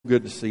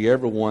Good to see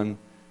everyone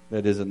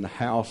that is in the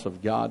house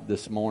of God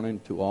this morning.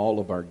 To all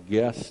of our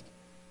guests,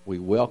 we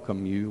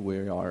welcome you.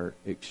 We are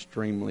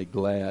extremely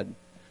glad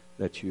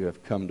that you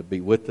have come to be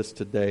with us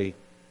today.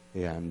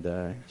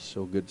 And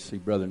so good to see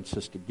Brother and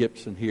Sister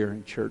Gibson here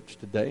in church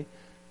today.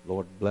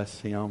 Lord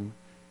bless him,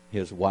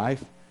 his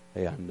wife,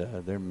 and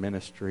their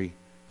ministry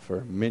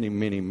for many,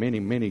 many, many,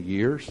 many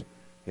years.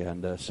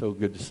 And so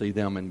good to see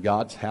them in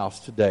God's house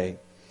today.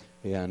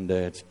 And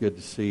it's good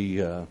to see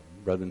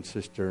Brother and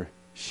Sister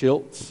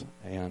Schultz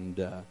and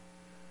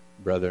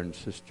Brother and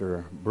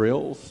Sister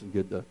Brills.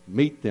 Good to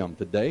meet them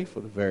today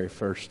for the very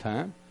first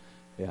time.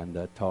 And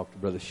I talked to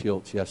Brother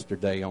Schultz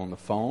yesterday on the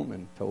phone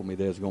and told me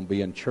they was going to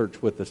be in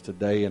church with us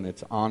today, and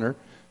it's an honor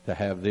to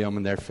have them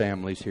and their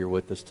families here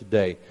with us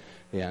today.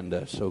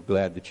 And so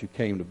glad that you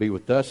came to be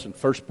with us in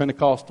First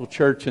Pentecostal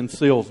Church in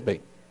Silsbee.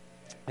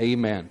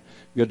 Amen.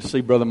 Good to see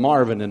Brother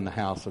Marvin in the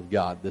house of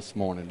God this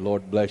morning.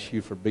 Lord bless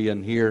you for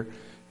being here,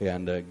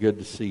 and good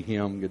to see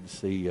him. Good to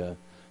see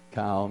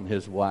Kyle and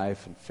his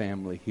wife and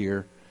family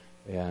here.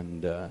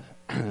 And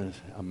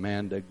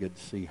Amanda, good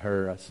to see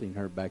her. I seen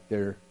her back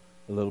there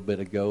a little bit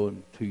ago,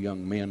 and two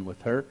young men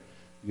with her.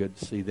 Good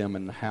to see them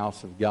in the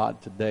house of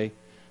God today.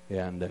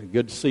 And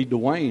good to see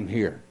Dwayne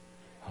here,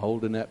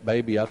 holding that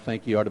baby. I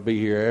think he ought to be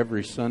here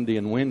every Sunday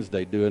and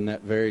Wednesday doing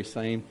that very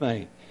same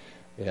thing.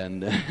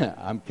 And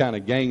I'm kind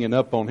of ganging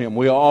up on him.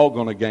 We're all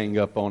going to gang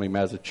up on him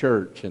as a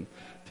church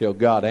until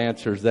God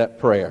answers that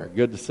prayer.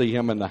 Good to see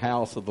him in the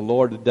house of the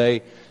Lord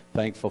today.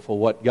 Thankful for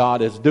what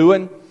God is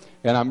doing.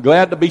 And I'm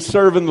glad to be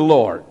serving the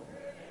Lord.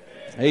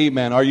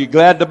 Amen. Are you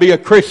glad to be a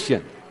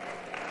Christian?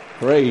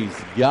 Praise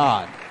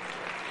God.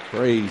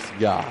 Praise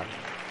God.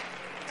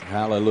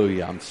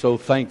 Hallelujah. I'm so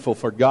thankful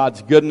for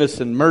God's goodness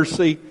and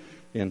mercy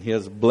and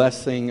His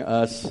blessing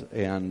us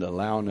and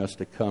allowing us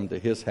to come to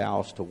His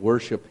house to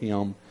worship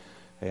Him.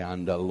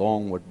 And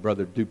along with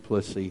Brother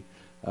Duplessis,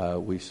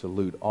 we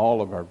salute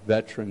all of our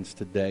veterans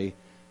today.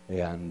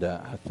 And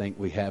I think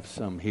we have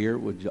some here.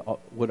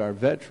 Would our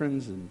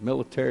veterans and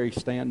military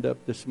stand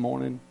up this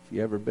morning? If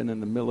you've ever been in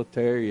the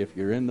military, if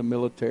you're in the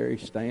military,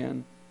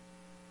 stand.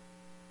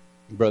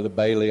 Brother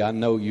Bailey, I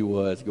know you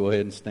was. Go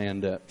ahead and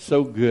stand up.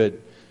 So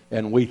good.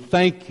 And we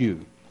thank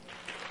you.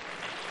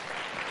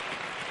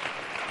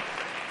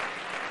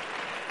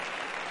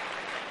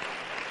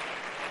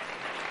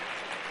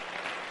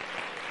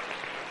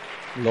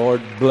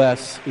 Lord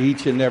bless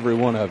each and every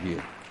one of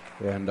you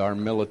and our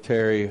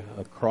military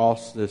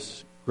across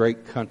this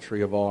great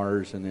country of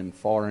ours and in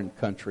foreign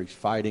countries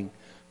fighting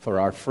for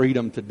our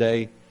freedom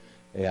today.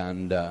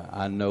 And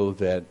I know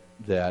that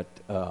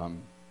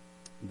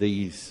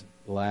these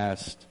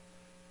last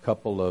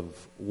couple of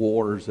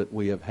wars that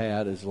we have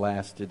had has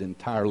lasted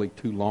entirely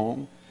too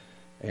long,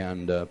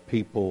 and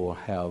people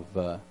have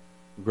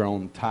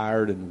grown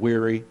tired and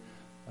weary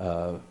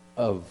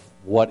of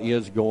what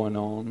is going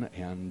on,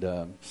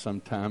 and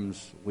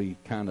sometimes we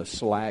kind of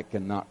slack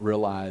and not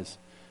realize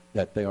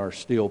that there are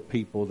still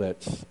people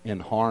that's in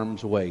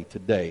harm's way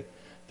today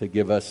to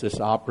give us this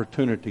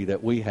opportunity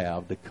that we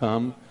have to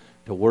come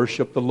to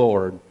worship the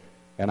Lord.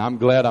 And I'm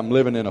glad I'm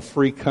living in a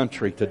free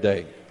country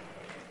today.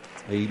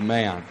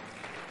 Amen.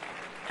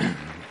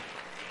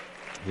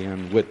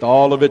 And with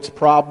all of its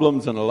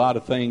problems and a lot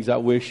of things I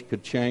wish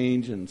could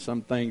change and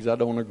some things I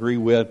don't agree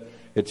with,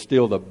 it's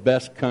still the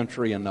best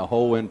country in the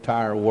whole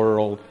entire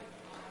world.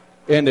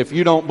 And if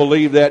you don't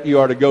believe that, you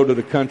ought to go to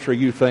the country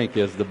you think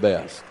is the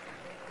best.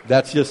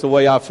 That's just the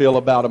way I feel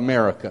about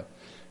America.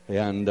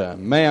 And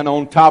man,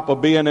 on top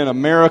of being in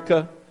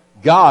America,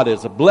 God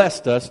has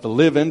blessed us to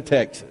live in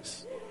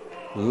Texas.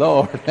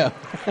 Lord.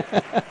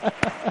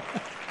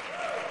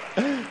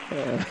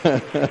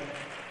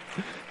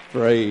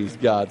 Praise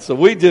God. So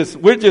we're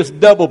just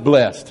double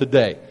blessed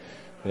today.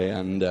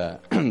 And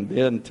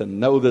then to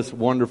know this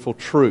wonderful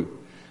truth.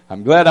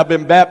 I'm glad I've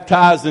been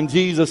baptized in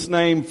Jesus'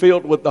 name,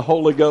 filled with the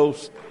Holy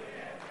Ghost.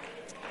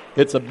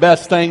 It's the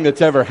best thing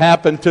that's ever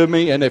happened to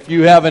me. And if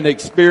you haven't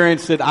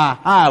experienced it, I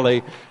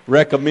highly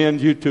recommend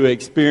you to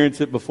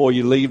experience it before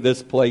you leave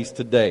this place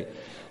today.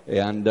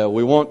 And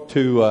we want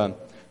to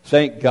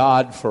thank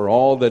God for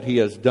all that He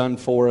has done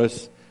for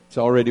us. It's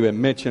already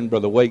been mentioned.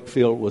 Brother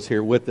Wakefield was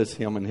here with us,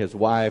 him and his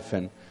wife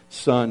and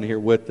son here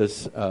with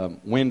us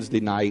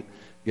Wednesday night,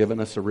 giving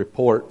us a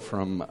report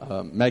from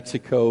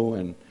Mexico,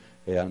 and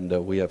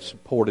we have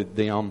supported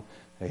them,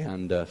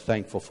 and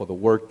thankful for the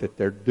work that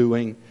they're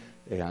doing,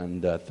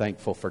 and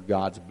thankful for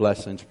God's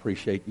blessings.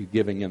 Appreciate you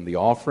giving in the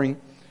offering,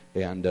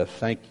 and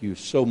thank you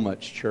so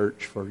much,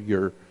 church, for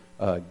your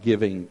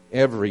giving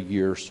every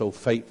year so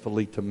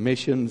faithfully to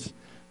missions.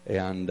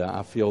 And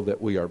I feel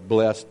that we are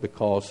blessed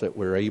because that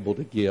we're able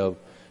to give,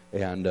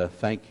 and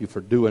thank you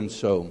for doing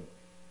so.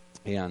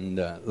 And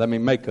let me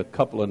make a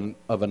couple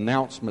of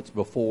announcements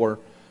before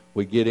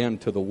we get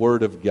into the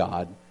Word of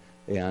God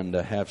and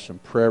have some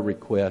prayer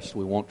requests.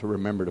 We want to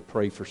remember to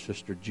pray for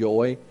Sister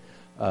Joy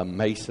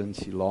Mason.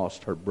 She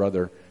lost her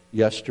brother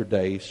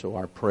yesterday, so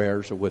our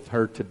prayers are with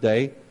her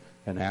today,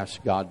 and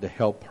ask God to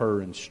help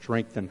her and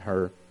strengthen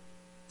her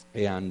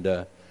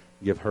and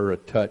give her a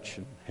touch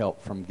and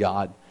help from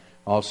God.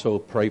 Also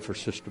pray for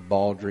Sister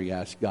Baldry.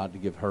 Ask God to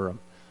give her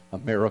a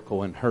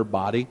miracle in her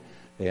body.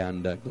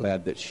 And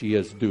glad that she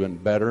is doing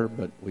better,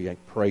 but we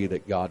pray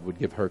that God would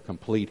give her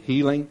complete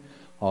healing.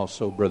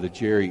 Also, Brother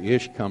Jerry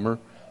Ishcomer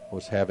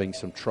was having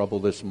some trouble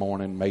this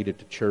morning, made it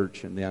to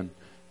church, and then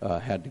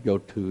had to go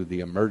to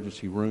the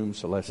emergency room.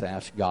 So let's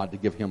ask God to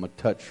give him a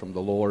touch from the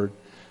Lord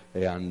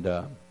and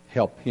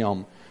help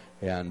him.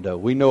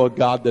 And we know a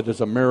God that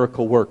is a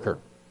miracle worker.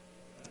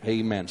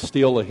 Amen.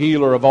 Still a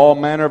healer of all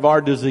manner of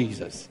our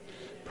diseases.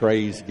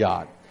 Praise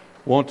God.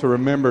 Want to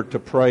remember to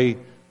pray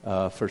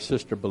for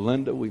Sister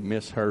Belinda. We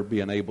miss her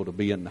being able to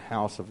be in the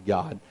house of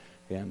God,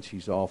 and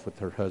she's off with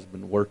her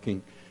husband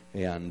working,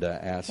 and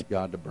ask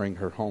God to bring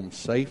her home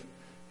safe.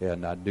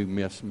 And I do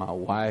miss my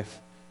wife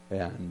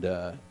and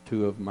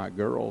two of my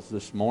girls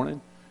this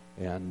morning,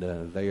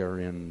 and they are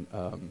in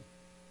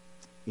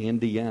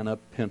Indiana,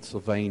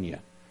 Pennsylvania.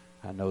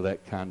 I know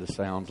that kind of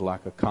sounds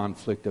like a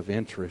conflict of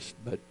interest,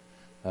 but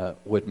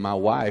with my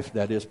wife,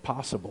 that is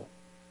possible.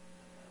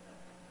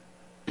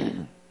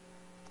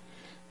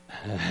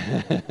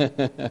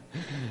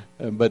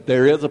 But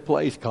there is a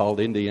place called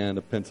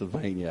Indiana,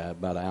 Pennsylvania,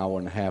 about an hour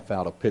and a half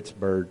out of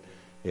Pittsburgh,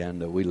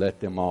 and we let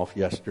them off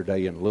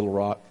yesterday in Little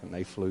Rock, and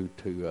they flew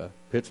to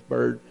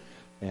Pittsburgh,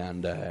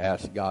 and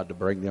asked God to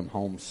bring them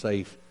home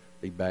safe.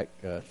 Be back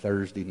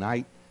Thursday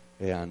night,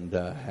 and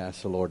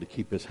ask the Lord to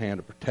keep His hand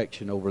of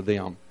protection over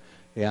them.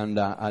 And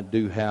I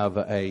do have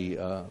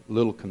a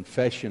little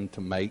confession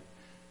to make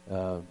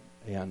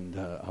and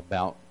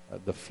about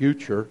the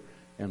future.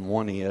 And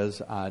one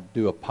is, I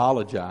do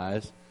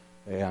apologize,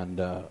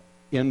 and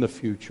in the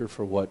future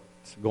for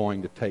what's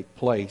going to take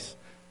place.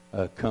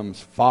 Comes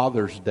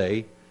Father's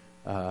Day,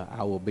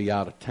 I will be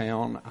out of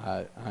town.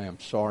 I am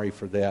sorry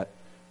for that,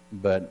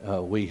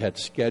 but we had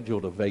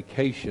scheduled a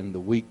vacation the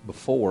week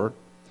before,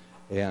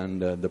 and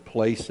the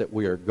place that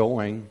we are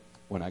going,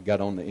 when I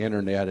got on the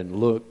internet and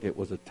looked, it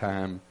was a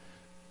time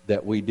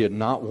that we did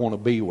not want to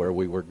be where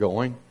we were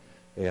going.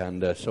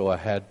 And so I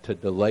had to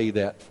delay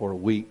that for a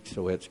week,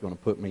 so it's going to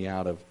put me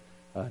out of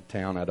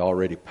town. I'd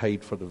already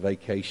paid for the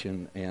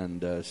vacation,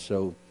 and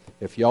so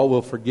if y'all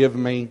will forgive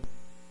me,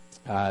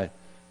 I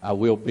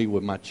will be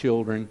with my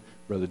children.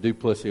 Brother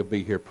Duplessis will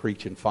be here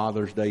preaching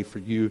Father's Day for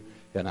you,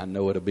 and I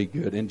know it'll be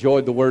good.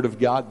 Enjoyed the Word of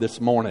God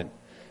this morning,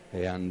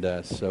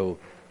 and so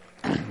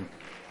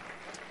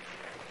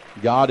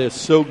God is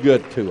so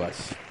good to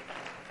us,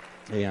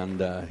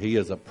 and He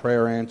is a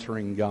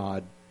prayer-answering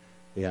God.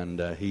 And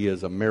He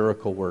is a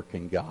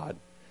miracle-working God.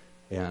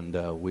 And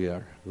we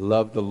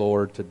love the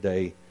Lord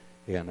today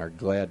and are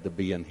glad to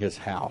be in His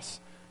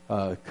house.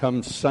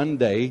 Come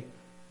Sunday,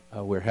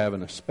 we're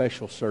having a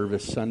special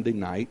service Sunday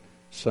night,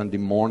 Sunday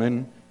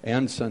morning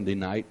and Sunday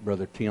night.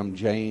 Brother Tim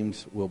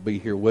James will be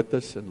here with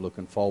us, and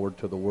looking forward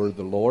to the Word of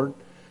the Lord.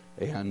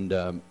 And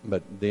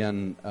but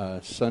then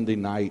Sunday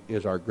night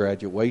is our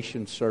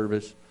graduation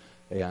service,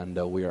 and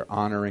we are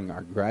honoring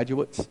our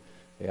graduates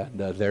and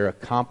their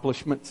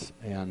accomplishments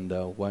and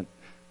what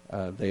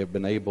they have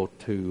been able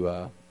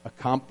to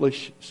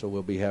accomplish. So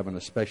we'll be having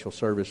a special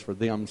service for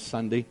them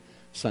Sunday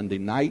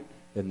night,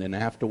 and then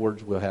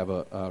afterwards we'll have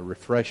a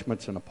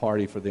refreshments and a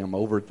party for them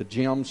over at the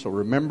gym. So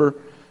remember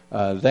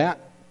that,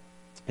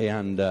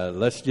 and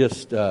let's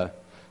just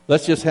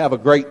have a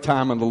great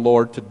time in the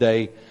Lord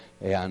today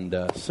and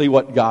see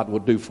what God will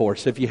do for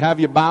us. If you have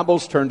your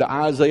Bibles, turn to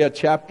Isaiah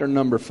chapter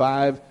number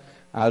 5.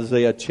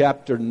 Isaiah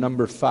chapter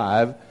number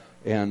 5.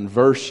 And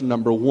verse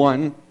number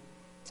 1,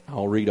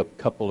 I'll read a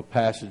couple of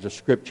passages of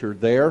Scripture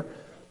there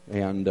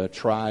and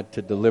try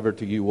to deliver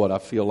to you what I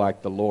feel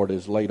like the Lord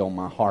has laid on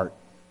my heart.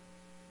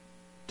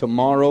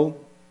 Tomorrow,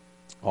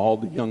 all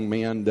the young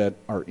men that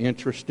are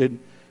interested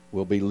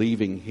will be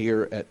leaving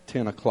here at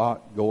 10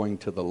 o'clock going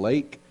to the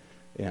lake.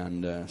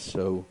 And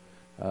so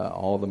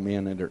all the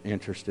men that are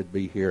interested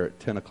be here at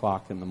 10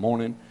 o'clock in the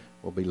morning.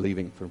 We'll be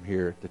leaving from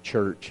here at the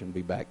church and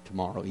be back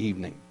tomorrow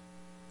evening.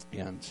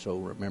 And so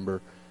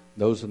remember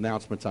those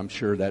announcements. I'm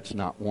sure that's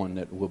not one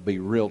that will be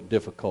real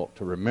difficult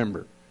to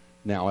remember.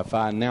 Now, if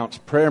I announce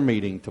prayer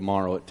meeting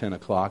tomorrow at 10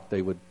 o'clock,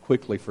 they would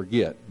quickly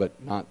forget,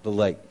 but not the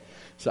lake.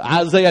 So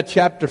Isaiah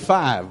chapter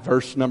 5,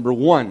 verse number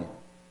 1.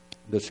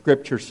 The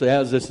Scripture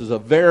says, this is a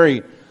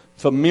very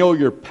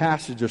familiar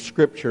passage of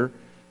Scripture,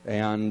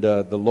 and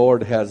the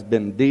Lord has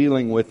been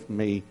dealing with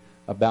me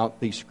about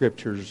these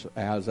Scriptures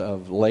as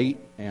of late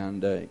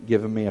and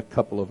given me a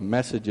couple of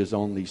messages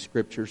on these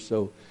Scriptures.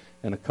 So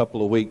in a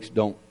couple of weeks,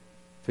 don't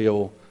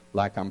feel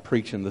like I'm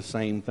preaching the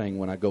same thing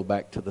when I go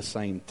back to the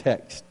same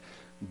text.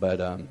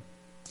 But I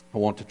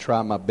want to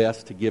try my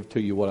best to give to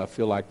you what I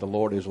feel like the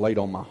Lord has laid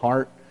on my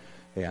heart.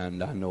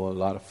 And I know a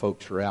lot of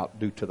folks are out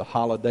due to the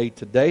holiday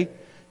today.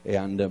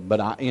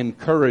 But I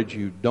encourage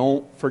you,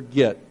 don't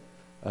forget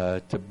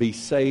to be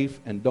safe,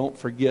 and don't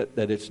forget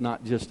that it's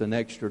not just an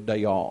extra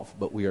day off,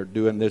 but we are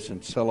doing this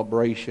in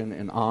celebration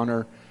and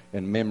honor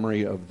and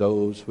memory of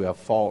those who have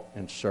fought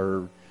and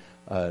served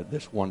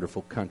this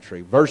wonderful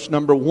country. Verse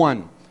number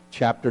 1,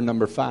 chapter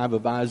number 5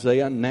 of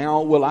Isaiah.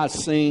 Now will I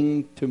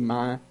sing to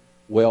my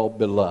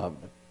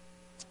well-beloved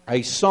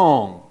a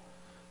song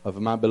of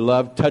my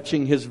beloved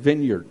touching his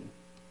vineyard.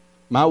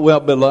 My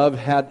well-beloved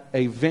had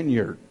a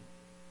vineyard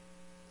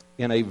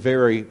in a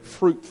very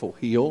fruitful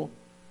hill,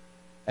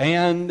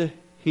 and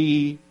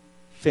he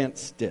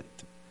fenced it.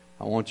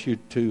 I want you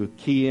to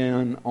key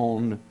in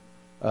on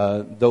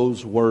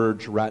those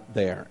words right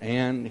there.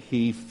 And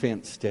he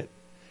fenced it.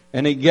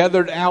 And he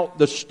gathered out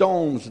the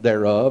stones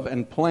thereof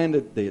and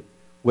planted it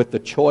with the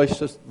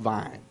choicest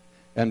vine,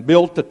 and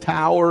built a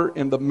tower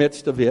in the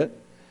midst of it,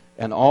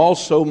 and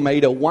also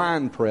made a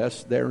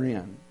winepress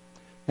therein.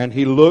 And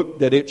he looked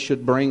that it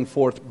should bring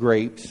forth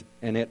grapes,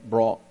 and it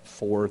brought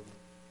forth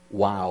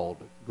wild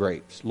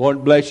grapes.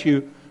 Lord bless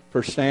you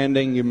for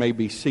standing. You may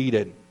be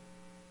seated.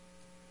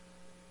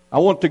 I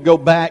want to go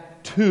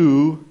back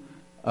to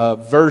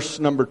verse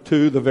number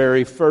 2, the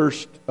very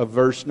first of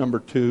verse number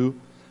 2.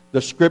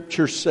 The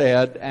scripture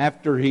said,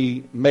 after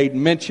he made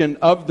mention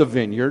of the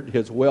vineyard,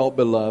 his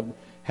well-beloved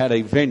had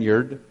a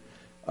vineyard.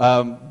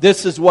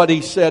 This is what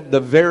he said, the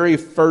very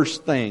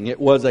first thing. It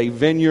was a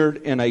vineyard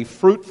in a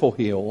fruitful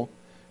hill.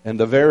 And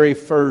the very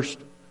first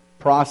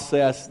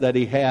process that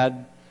he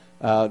had,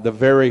 the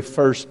very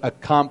first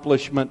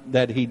accomplishment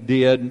that he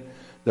did,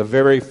 the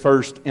very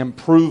first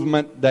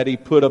improvement that he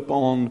put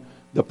upon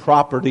the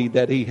property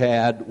that he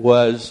had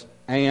was,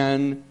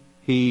 and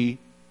he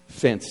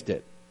fenced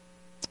it.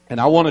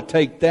 And I want to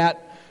take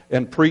that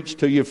and preach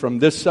to you from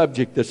this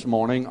subject this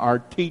morning, or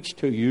teach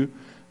to you.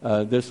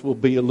 This will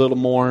be a little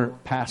more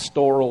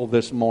pastoral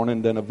this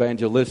morning than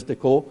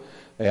evangelistical.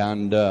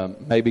 And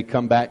maybe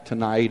come back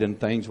tonight and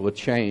things will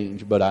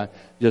change. But I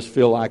just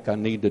feel like I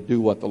need to do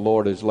what the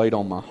Lord has laid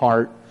on my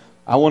heart.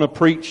 I want to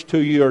preach to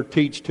you or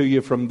teach to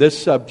you from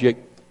this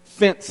subject,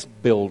 fence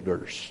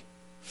builders.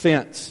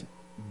 Fence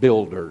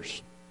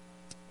builders.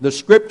 The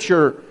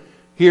scripture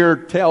here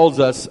tells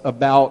us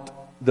about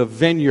the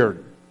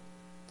vineyard.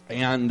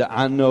 And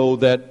I know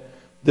that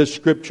this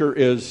scripture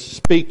is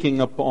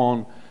speaking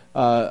upon,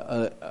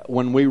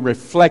 when we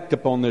reflect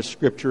upon this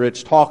scripture,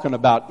 it's talking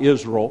about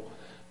Israel.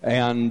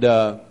 And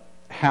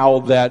how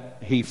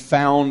that he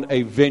found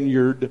a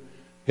vineyard,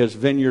 his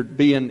vineyard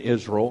being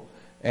Israel.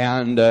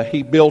 And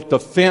he built a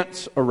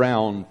fence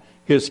around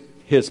his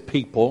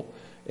people.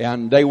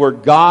 And they were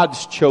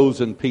God's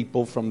chosen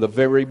people from the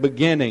very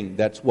beginning.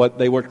 That's what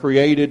they were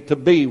created to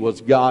be,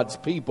 was God's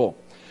people.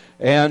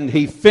 And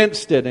he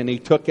fenced it, and he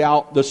took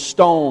out the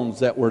stones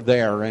that were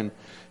there. And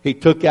he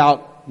took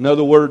out, in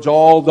other words,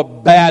 all the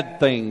bad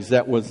things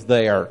that was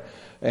there.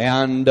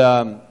 And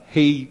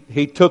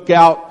he took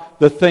out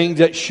the things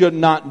that should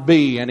not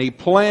be. And he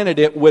planted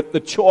it with the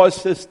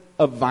choicest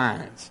of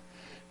vines.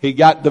 He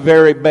got the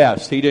very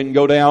best. He didn't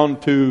go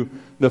down to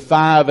the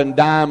 5 and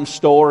dime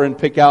store and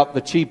pick out the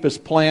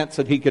cheapest plants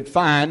that he could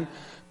find.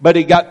 But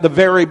he got the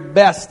very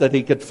best that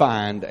he could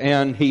find.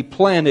 And he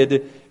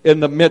planted in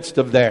the midst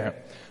of there.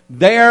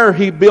 There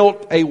he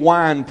built a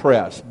wine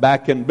press.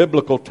 Back in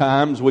biblical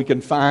times, we can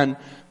find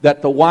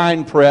that the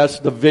wine press,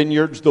 the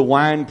vineyards, the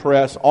wine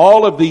press,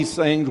 all of these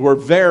things were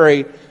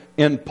very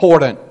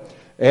important.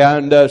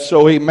 And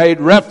so he made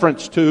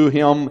reference to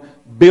him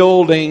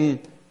building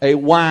a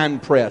wine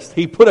press.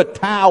 He put a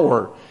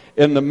tower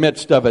in the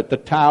midst of it. The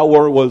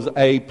tower was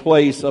a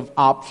place of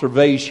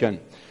observation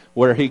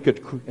where he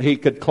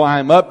could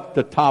climb up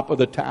the top of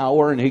the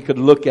tower and he could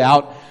look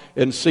out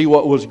and see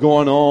what was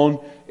going on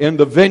in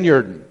the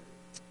vineyard.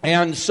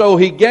 And so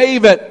he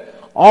gave it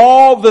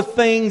all the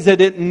things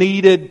that it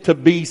needed to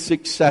be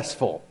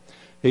successful.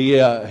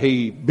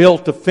 He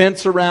built a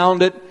fence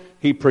around it.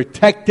 He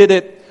protected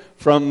it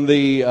from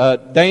the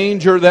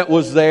danger that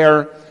was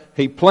there.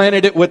 He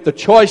planted it with the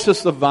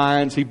choicest of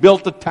vines. He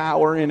built a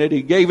tower in it.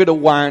 He gave it a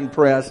wine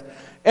press.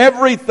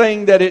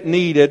 Everything that it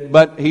needed,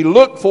 but he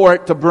looked for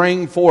it to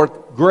bring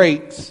forth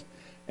grapes,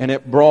 and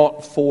it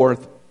brought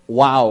forth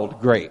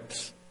wild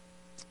grapes.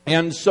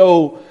 And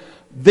so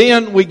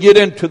then we get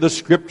into the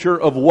scripture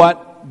of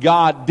what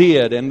God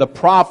did and the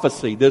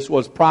prophecy. This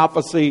was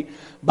prophecy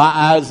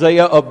by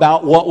Isaiah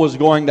about what was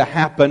going to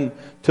happen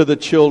to the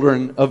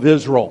children of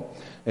Israel.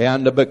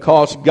 And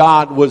because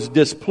God was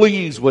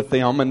displeased with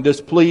them and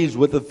displeased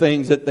with the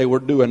things that they were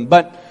doing.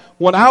 But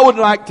what I would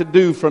like to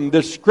do from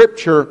this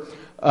scripture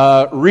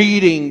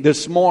reading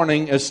this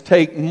morning is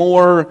take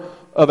more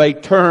of a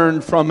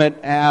turn from it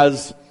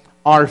as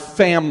our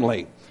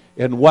family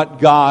and what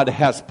God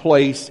has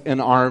placed in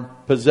our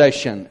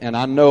possession. And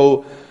I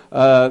know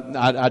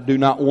I do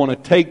not want to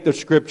take the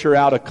scripture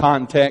out of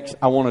context.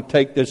 I want to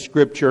take this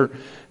scripture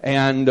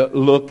and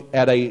look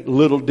at a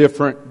little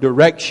different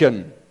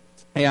direction.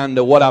 And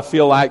what I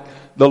feel like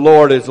the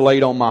Lord has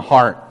laid on my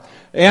heart.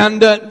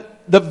 And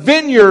the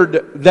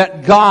vineyard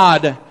that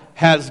God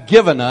has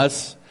given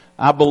us,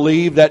 I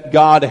believe that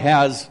God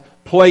has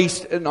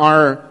placed in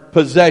our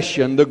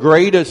possession. The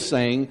greatest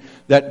thing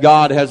that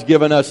God has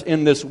given us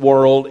in this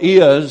world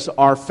is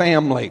our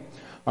family.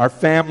 Our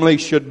family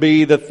should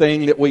be the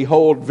thing that we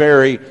hold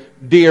very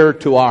dear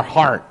to our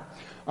heart.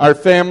 Our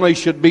family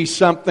should be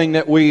something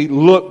that we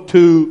look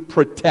to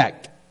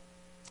protect.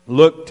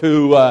 Look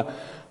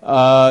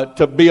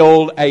to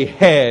build a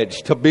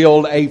hedge, to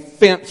build a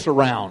fence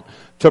around,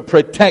 to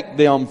protect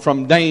them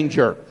from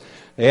danger.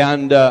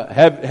 And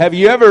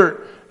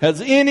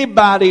has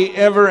anybody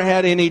ever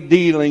had any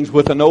dealings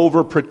with an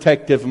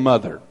overprotective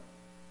mother?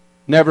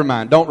 Never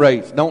mind. Don't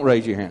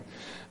raise your hand.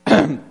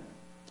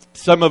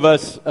 Some of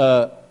us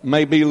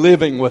may be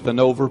living with an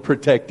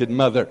overprotected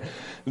mother.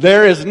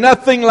 There is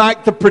nothing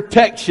like the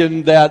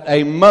protection that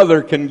a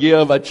mother can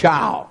give a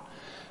child.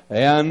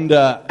 And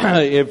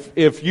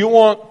if you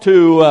want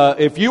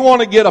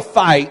to get a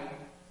fight,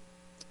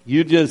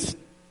 you just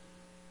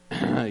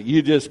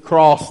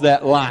cross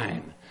that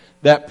line,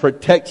 that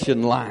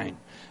protection line,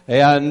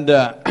 and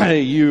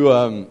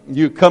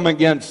you come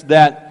against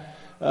that.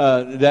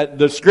 That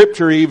the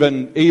Scripture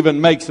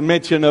even makes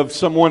mention of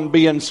someone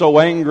being so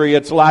angry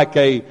it's like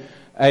a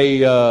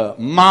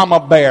mama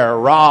bear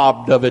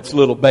robbed of its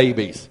little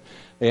babies.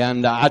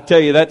 And I tell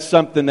you, that's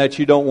something that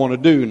you don't want to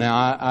do.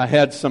 Now, I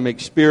had some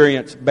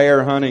experience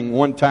bear hunting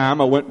one time.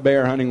 I went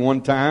bear hunting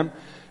one time,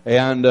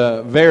 and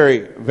very,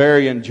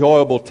 very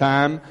enjoyable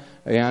time.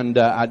 And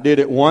I did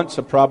it once.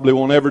 I probably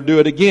won't ever do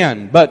it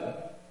again.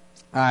 But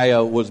I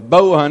was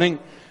bow hunting,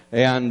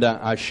 and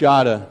I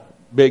shot a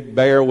big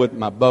bear with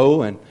my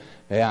bow,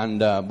 and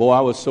boy, I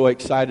was so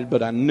excited,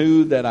 but I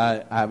knew that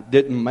I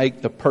didn't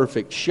make the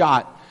perfect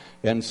shot.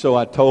 And so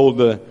I told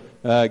the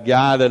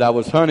guy that I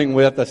was hunting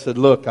with, I said,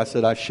 look,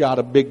 I shot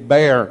a big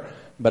bear,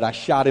 but I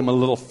shot him a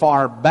little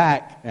far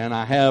back, and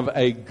I have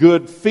a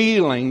good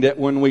feeling that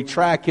when we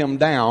track him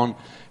down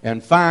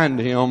and find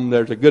him,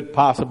 there's a good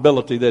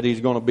possibility that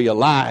he's going to be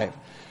alive.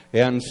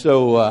 And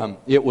so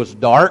it was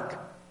dark,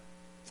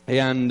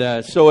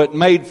 and so it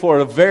made for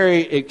a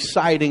very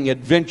exciting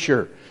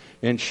adventure.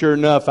 And sure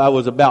enough, I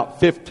was about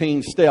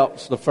 15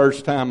 steps the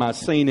first time I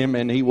seen him,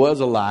 and he was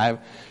alive,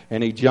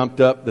 and he jumped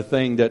up. The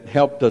thing that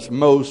helped us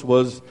most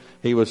was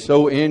he was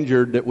so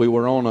injured that we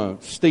were on a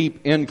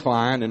steep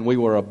incline, and we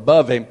were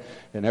above him,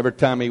 and every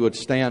time he would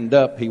stand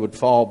up, he would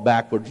fall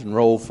backwards and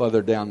roll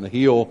further down the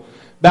hill.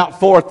 About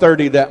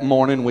 4:30 that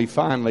morning, we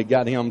finally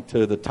got him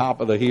to the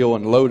top of the hill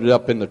and loaded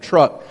up in the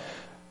truck.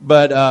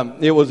 But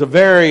it was a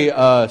very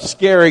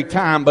scary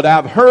time. But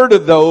I've heard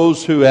of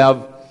those who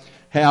have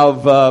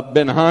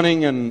been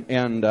hunting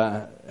and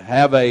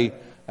have a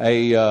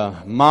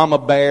mama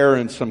bear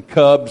and some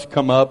cubs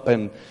come up,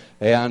 and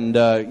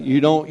you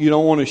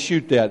don't want to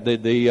shoot that.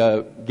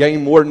 The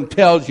game warden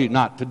tells you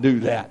not to do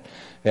that,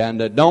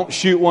 and don't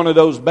shoot one of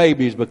those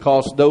babies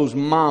because those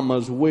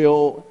mamas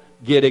will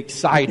get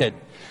excited,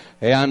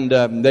 and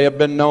they have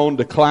been known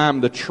to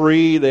climb the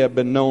tree. They have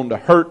been known to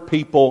hurt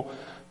people,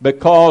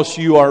 because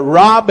you are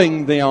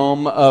robbing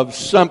them of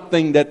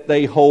something that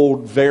they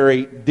hold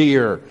very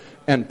dear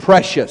and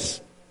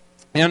precious.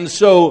 And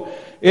so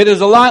it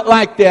is a lot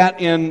like that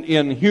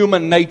in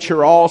human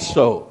nature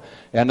also.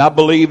 And I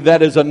believe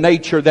that is a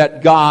nature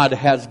that God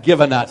has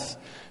given us.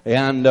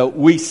 And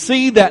we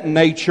see that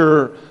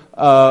nature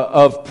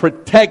of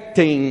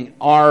protecting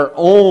our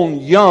own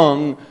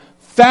young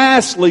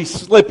fastly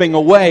slipping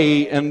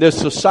away in this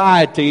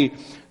society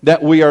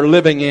that we are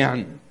living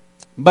in.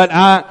 But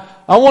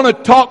I want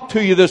to talk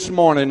to you this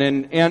morning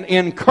and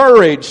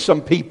encourage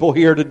some people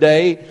here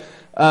today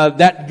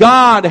that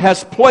God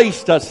has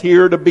placed us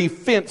here to be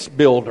fence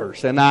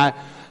builders. And I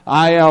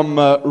am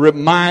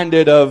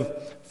reminded of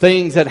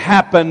things that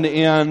happened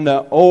in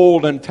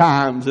olden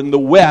times in the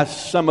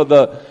West. Some of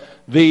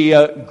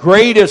the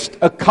greatest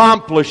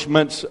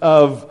accomplishments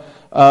of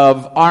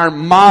our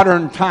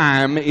modern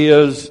time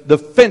is the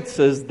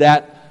fences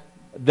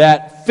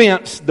that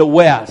fence the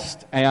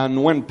West.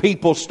 And when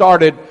people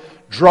started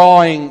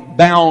drawing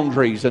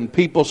boundaries and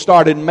people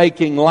started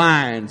making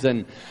lines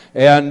and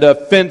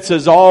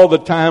fences all the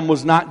time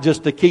was not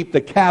just to keep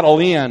the cattle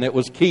in, it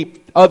was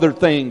keep other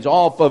things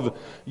off of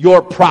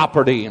your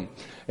property.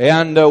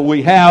 And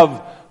we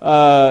have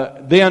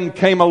then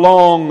came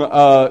along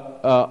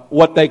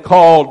what they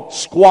called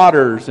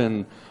squatters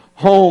and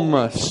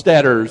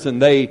homesteaders,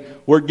 and they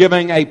were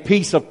giving a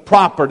piece of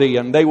property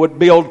and they would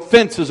build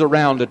fences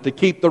around it to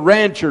keep the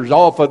ranchers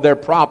off of their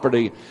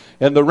property.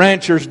 And the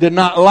ranchers did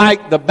not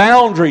like the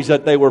boundaries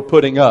that they were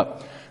putting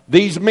up.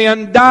 These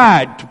men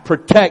died to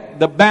protect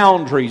the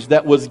boundaries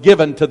that was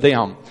given to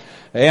them.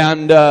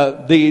 And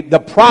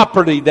the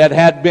property that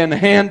had been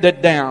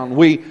handed down.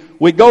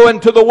 We go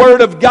into the Word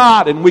of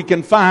God and we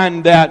can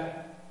find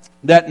that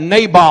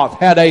Naboth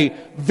had a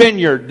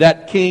vineyard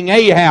that King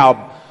Ahab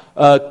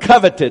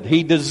coveted.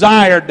 He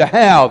desired to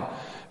have.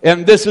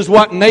 And this is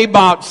what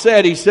Naboth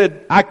said. He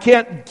said, I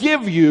can't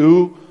give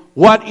you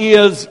what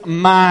is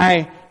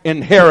my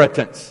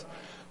inheritance.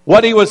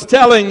 What he was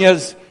telling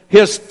is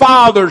his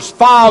fathers'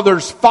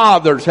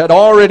 had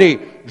already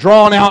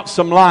drawn out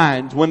some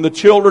lines. When the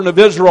children of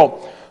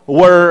Israel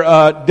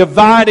were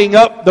dividing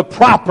up the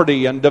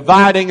property and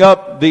dividing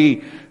up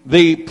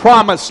the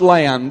promised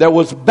land, there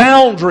was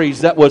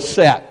boundaries that was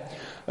set.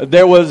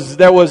 There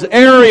was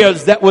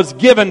areas that was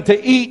given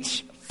to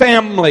each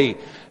family,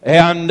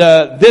 and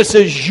this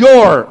is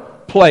your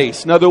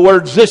place. In other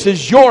words, this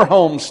is your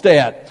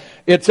homestead.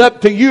 It's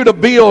up to you to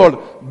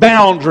build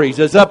boundaries.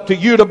 It's up to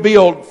you to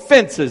build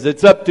fences.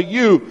 It's up to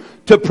you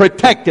to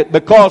protect it,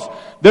 because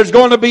there's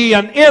going to be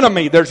an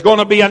enemy, there's going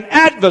to be an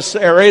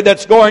adversary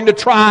that's going to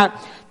try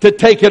to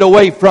take it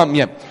away from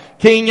you.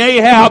 King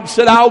Ahab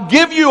said, I'll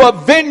give you a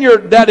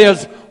vineyard that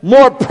is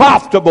more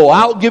profitable.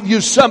 I'll give you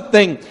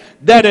something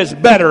that is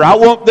better. I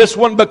want this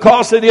one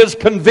because it is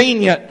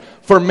convenient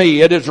for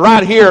me. It is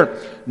right here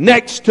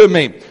next to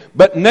me.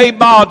 But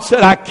Naboth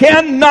said, I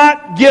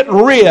cannot get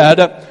rid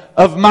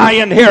of my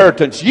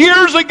inheritance.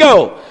 Years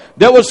ago,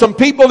 there was some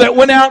people that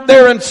went out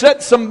there and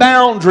set some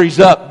boundaries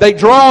up. They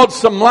drawed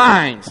some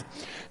lines.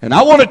 And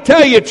I want to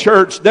tell you,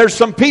 church, there's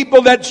some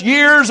people that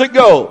years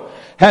ago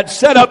had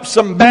set up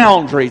some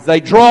boundaries. They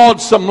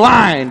drawed some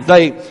lines.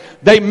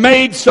 They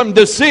made some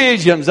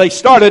decisions. They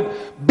started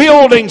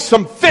building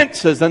some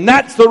fences. And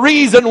that's the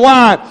reason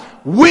why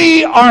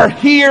we are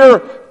here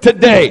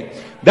today.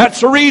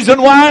 That's the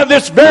reason why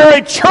this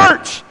very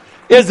church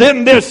is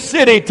in this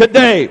city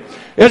today.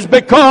 Is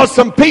because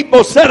some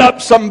people set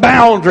up some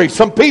boundaries.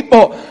 Some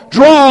people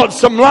drawed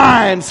some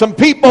lines. Some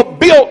people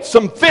built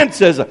some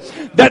fences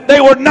that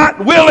they were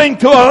not willing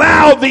to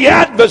allow the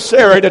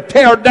adversary to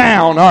tear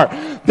down, or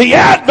the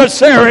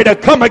adversary to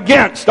come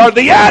against, or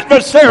the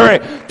adversary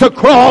to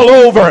crawl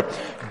over.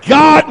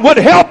 God would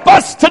help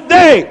us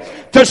today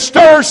to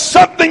stir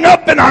something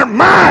up in our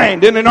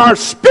mind and in our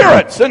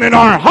spirits and in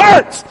our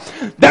hearts,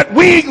 that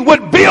we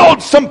would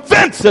build some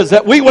fences,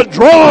 that we would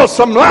draw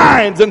some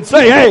lines and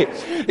say, hey,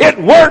 it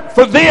worked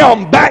for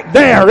them back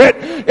there.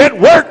 It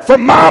worked for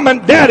mom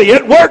and daddy.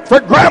 It worked for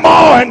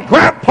grandma and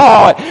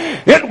grandpa.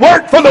 It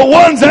worked for the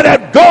ones that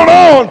have gone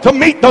on to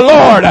meet the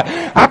Lord.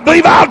 I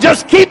believe I'll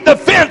just keep the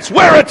fence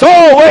where it's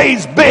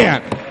always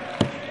been.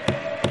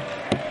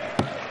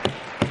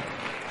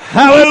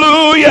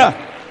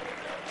 Hallelujah.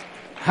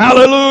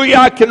 Hallelujah.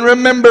 I can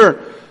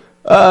remember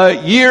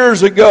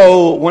years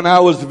ago when I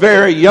was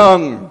very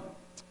young,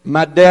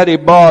 my daddy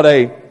bought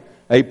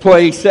a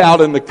place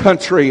out in the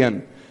country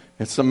and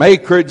some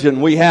acreage,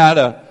 and we had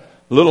a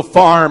little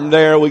farm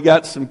there. We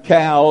got some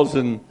cows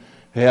and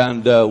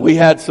we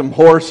had some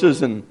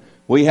horses, and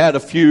we had a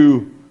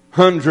few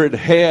hundred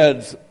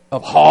heads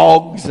of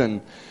hogs,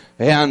 and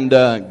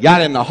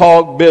got in the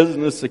hog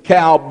business, the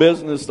cow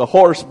business, the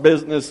horse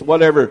business,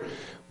 whatever.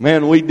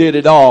 Man, we did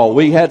it all.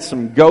 We had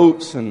some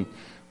goats, and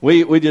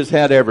we just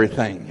had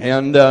everything.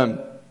 And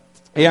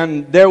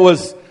there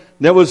was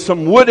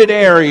some wooded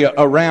area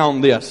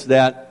around this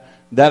that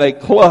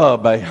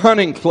a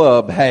hunting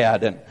club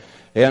had,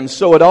 and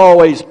so it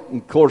always,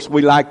 of course,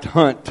 we liked to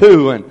hunt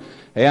too,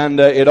 and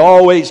it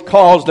always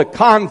caused a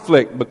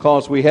conflict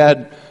because we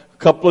had a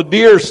couple of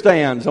deer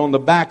stands on the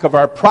back of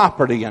our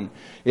property, and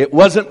it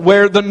wasn't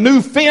where the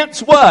new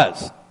fence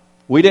was.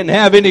 We didn't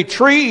have any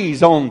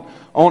trees on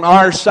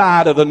our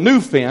side of the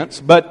new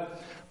fence,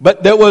 but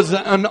there was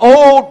an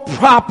old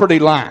property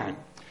line.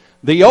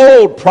 The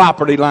old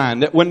property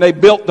line that when they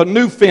built the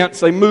new fence,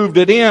 they moved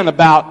it in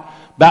about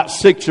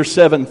 6 or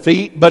 7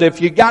 feet. But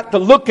if you got to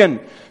looking,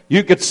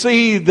 you could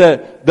see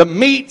the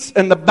meets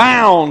and the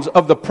bounds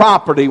of the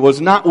property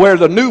was not where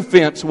the new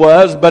fence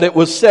was, but it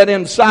was set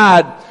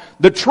inside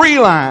the tree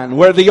line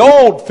where the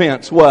old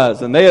fence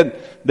was. And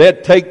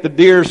they'd take the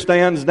deer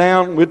stands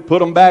down, we'd put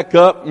them back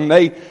up, and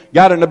they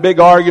got in a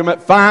big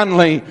argument.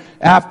 Finally,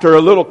 after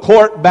a little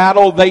court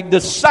battle, they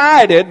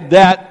decided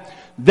that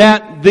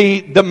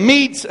the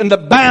meets and the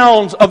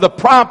bounds of the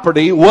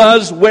property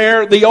was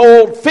where the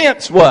old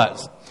fence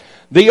was.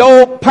 The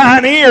old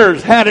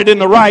pioneers had it in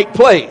the right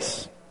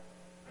place.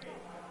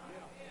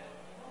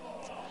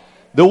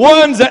 The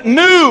ones that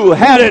knew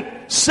had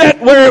it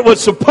set where it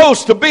was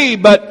supposed to be,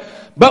 but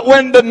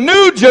when the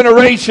new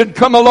generation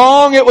come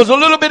along, it was a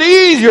little bit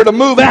easier to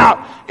move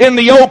out in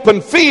the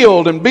open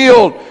field and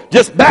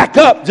just back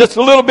up just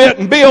a little bit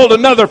and build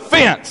another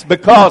fence,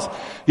 because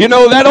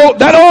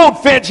that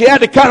old fence, you had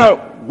to kind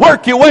of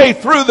work your way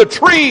through the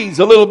trees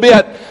a little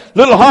bit, a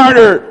little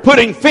harder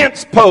putting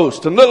fence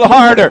posts and a little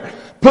harder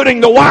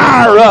putting the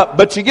wire up.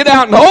 But you get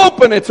out in the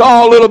open, it's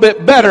all a little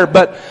bit better.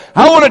 But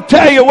I want to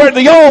tell you where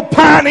the old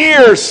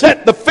pioneers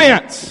set the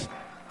fence.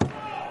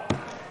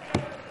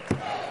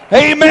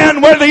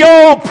 Amen. Where the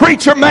old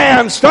preacher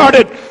man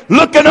started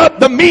looking up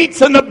the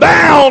meets and the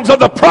bounds of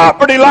the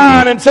property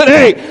line and said,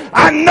 hey,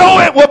 I know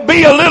it would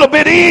be a little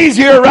bit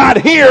easier right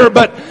here,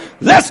 but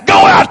let's go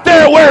out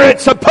there where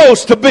it's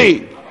supposed to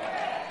be.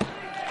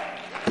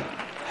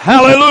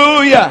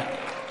 Hallelujah.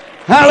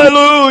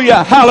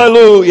 Hallelujah.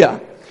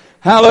 Hallelujah.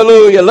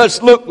 Hallelujah.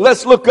 Let's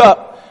look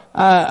up.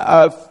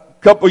 A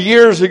couple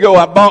years ago,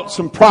 I bought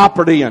some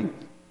property, and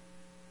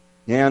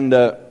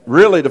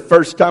really the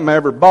first time I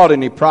ever bought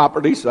any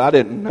property, so I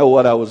didn't know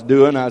what I was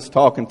doing. I was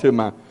talking to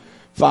my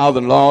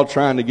father-in-law,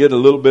 trying to get a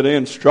little bit of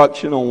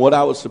instruction on what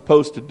I was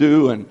supposed to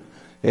do,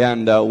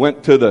 and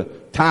went to the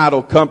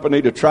title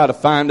company to try to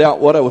find out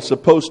what I was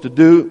supposed to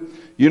do.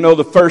 You know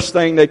the first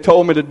thing they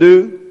told me to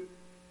do?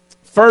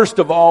 First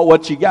of all,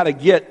 what you got to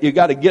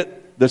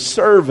get the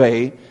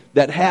survey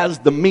that has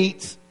the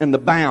meets and the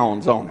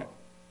bounds on it.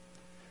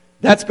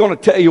 That's going to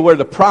tell you where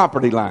the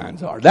property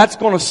lines are. That's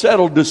going to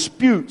settle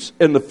disputes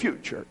in the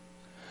future.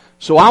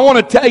 So I want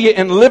to tell you,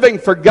 in living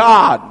for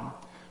God,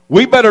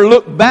 we better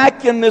look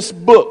back in this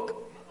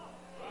book.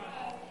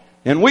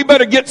 And we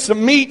better get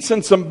some metes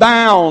and some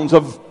bounds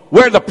of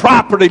where the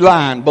property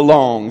line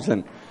belongs.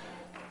 And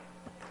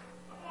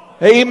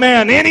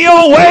amen. Any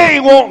old way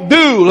won't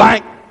do,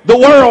 like the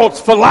world's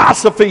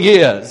philosophy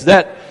is.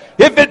 That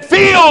if it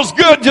feels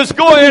good, just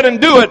go ahead and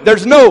do it.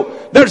 There's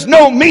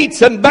no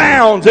metes and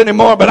bounds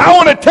anymore. But I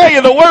want to tell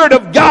you, the Word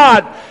of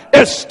God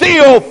is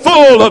still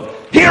full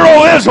of, Hear,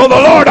 O Israel, the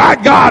Lord our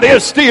God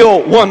is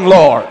still one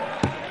Lord.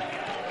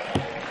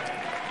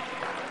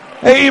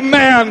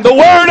 Amen. The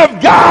Word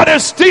of God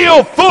is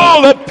still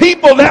full of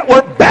people that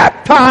were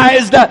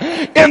baptized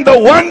in the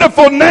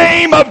wonderful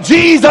name of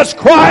Jesus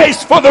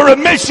Christ for the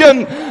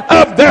remission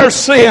of their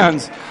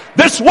sins.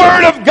 This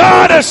Word of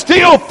God is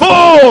still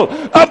full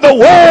of the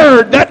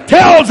Word that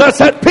tells us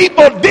that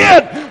people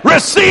did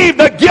receive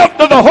the gift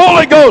of the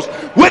Holy Ghost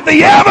with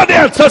the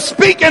evidence of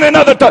speaking in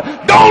other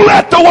tongues. Don't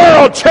let the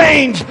world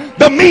change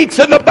the metes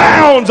and the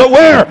bounds of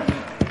where.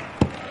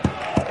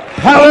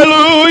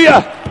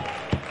 Hallelujah.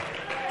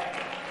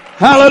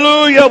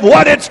 Hallelujah, of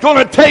what it's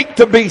going to take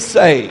to be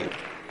saved.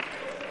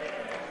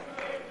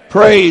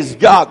 Praise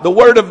God. The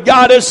Word of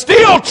God is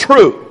still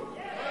true.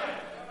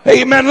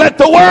 Amen. Let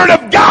the Word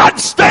of God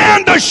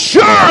stand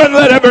assured, and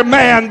let every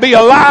man be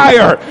a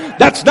liar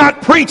that's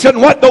not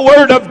preaching what the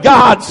Word of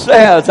God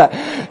says.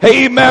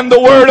 Amen.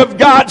 The Word of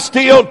God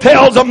still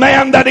tells a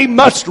man that he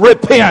must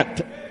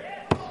repent.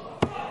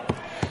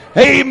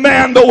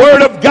 Amen. The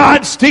Word of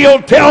God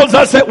still tells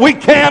us that we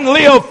can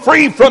live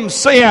free from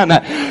sin.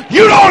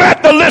 You don't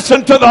have to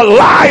listen to the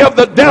lie of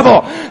the devil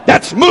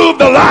that's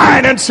moved the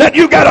line and said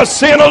you got to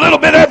sin a little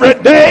bit every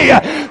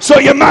day, so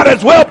you might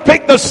as well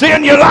pick the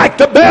sin you like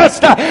the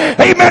best.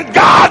 Amen.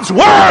 God's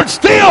Word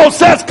still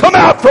says, come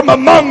out from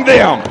among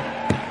them.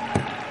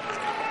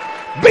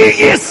 Be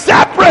ye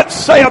separate,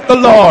 saith the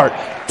Lord.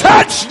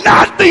 Touch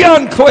not the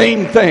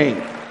unclean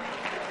thing.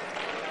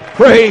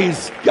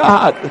 Praise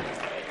God.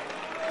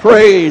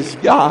 Praise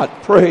God.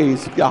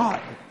 Praise God.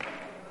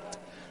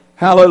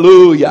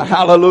 Hallelujah.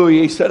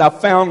 Hallelujah. He said, I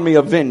found me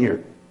a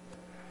vineyard.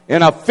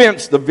 And I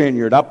fenced the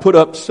vineyard. I put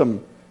up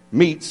some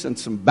metes and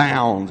some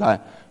bounds. I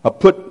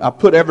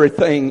put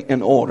everything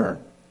in order.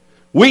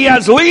 We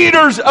as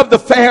leaders of the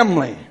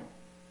family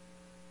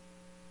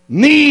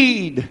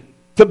need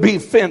to be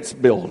fence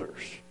builders.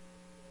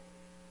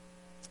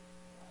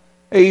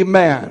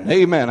 Amen.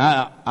 Amen.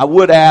 I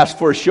would ask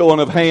for a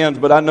showing of hands,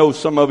 but I know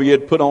some of you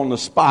had put on the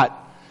spot.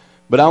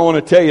 But I want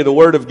to tell you, the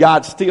Word of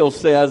God still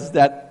says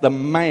that the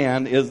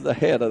man is the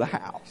head of the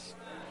house.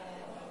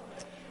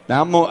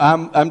 Now,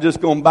 I'm just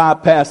going to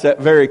bypass that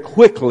very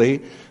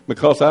quickly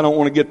because I don't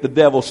want to get the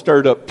devil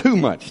stirred up too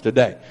much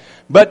today.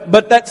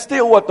 But that's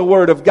still what the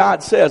Word of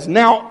God says.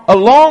 Now,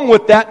 along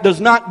with that does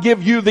not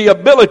give you the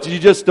ability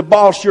just to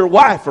boss your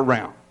wife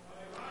around.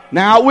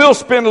 Now, I will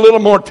spend a little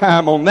more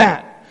time on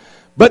that.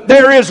 But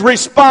there is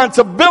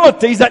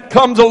responsibilities that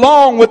comes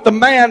along with the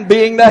man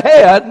being the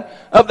head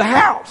of the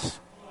house.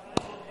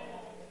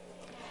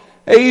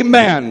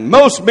 Amen.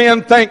 Most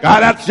men think,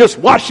 that's just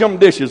wash them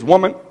dishes,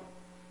 woman.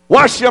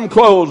 Wash them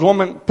clothes,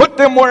 woman. Put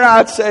them where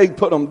I'd say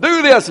put them.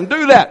 Do this and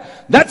do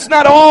that. That's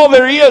not all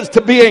there is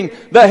to being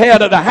the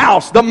head of the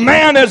house. The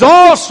man is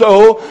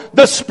also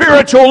the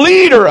spiritual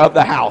leader of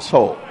the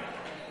household.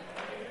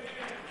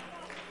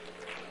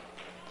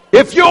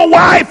 If your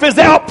wife is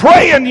out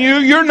praying you,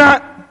 you're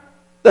not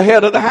the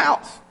head of the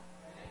house.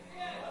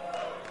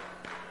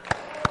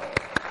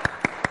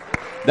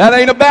 That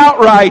ain't about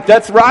right.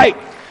 That's right.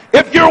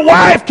 If your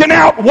wife can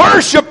out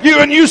worship you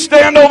and you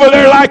stand over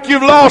there like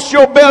you've lost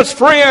your best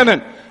friend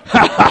and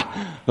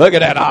look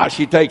at that,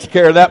 she takes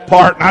care of that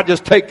part and I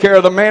just take care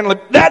of the manly.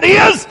 That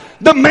is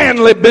the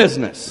manly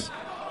business.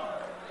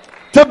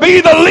 To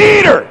be the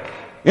leader.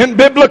 In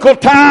biblical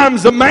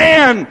times, the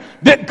man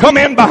didn't come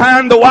in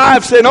behind the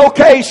wife saying,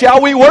 okay,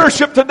 shall we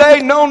worship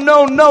today? No.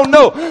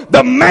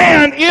 The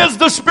man is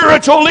the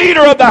spiritual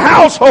leader of the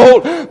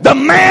household. The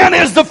man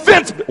is the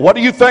fence. What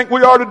do you think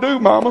we are to do,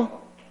 mama?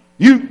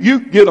 You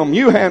get them,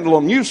 you handle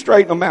them, you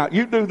straighten them out,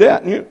 you do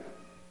that, and you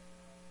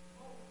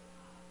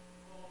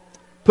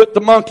put the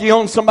monkey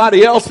on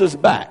somebody else's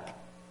back.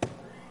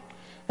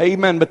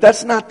 Amen. But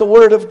that's not the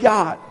Word of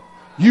God.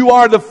 You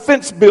are the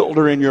fence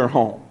builder in your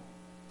home.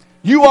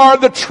 You are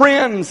the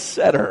trend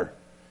setter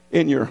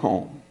in your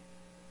home.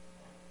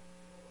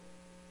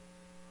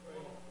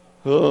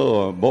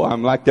 Oh boy,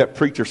 I'm like that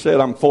preacher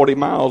said, I'm 40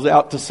 miles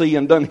out to sea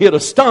and done hit a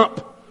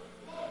stump.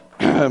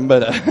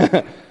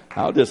 But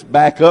I'll just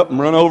back up and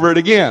run over it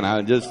again.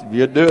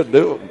 You do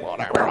it,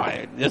 whatever.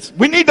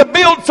 We need to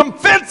build some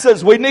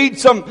fences. We need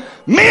some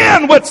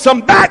men with some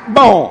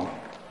backbone.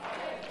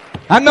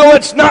 I know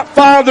it's not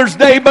Father's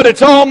Day, but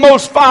it's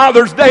almost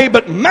Father's Day.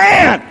 But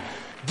man,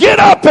 get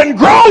up and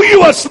grow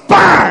you a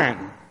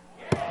spine.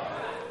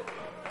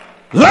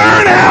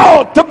 Learn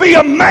how to be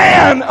a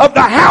man of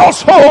the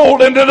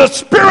household and to the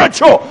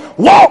spiritual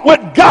walk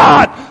with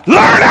God.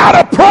 Learn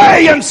how to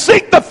pray and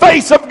seek the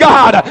face of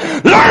God.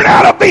 Learn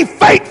how to be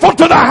faithful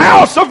to the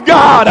house of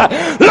God.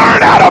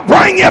 Learn how to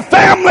bring your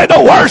family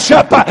to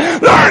worship.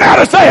 Learn how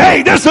to say,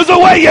 hey, this is the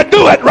way you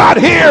do it right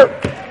here.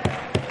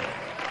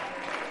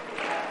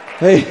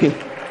 Hey.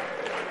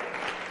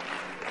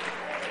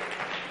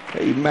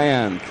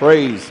 Amen.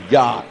 Praise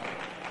God.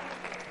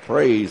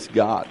 Praise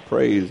God.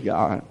 Praise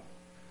God.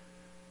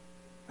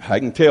 I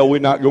can tell we're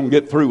not going to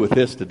get through with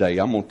this today.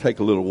 I'm going to take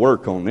a little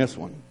work on this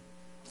one.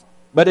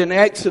 But in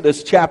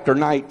Exodus chapter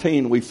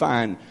 19, we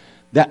find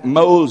that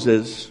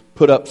Moses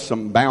put up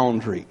some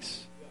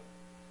boundaries.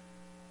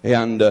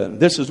 And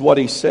this is what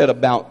he said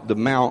about the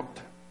Mount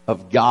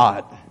of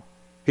God.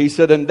 He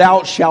said, and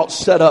thou shalt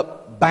set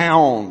up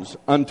bounds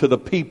unto the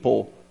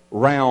people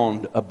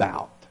round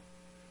about.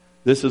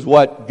 This is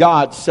what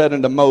God said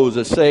unto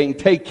Moses, saying,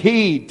 take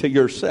heed to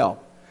yourself,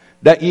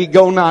 that ye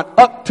go not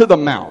up to the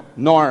mount,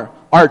 nor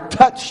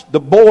touch the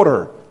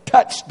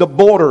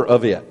border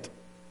of it.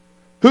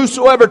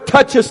 Whosoever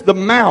toucheth the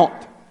mount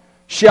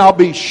shall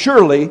be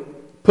surely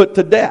put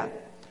to death.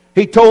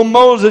 He told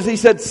Moses, he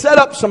said, set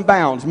up some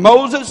bounds.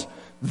 Moses,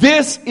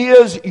 this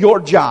is your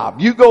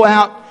job. You go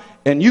out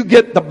and you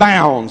get the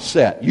bounds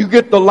set. You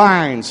get the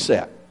line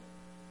set.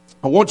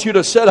 I want you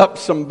to set up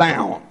some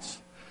bounds.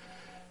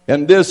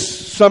 And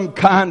this, some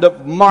kind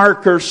of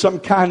marker, some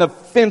kind of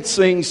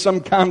fencing,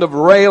 some kind of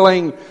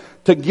railing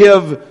to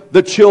give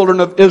the children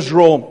of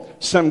Israel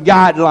some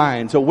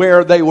guidelines of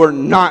where they were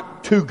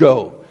not to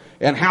go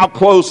and how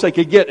close they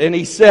could get. And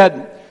he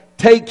said,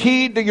 take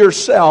heed to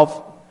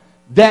yourself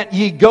that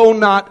ye go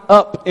not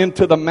up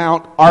into the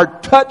mount or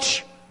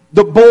touch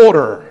the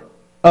border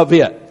of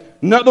it.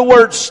 In other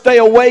words, stay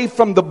away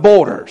from the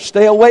border.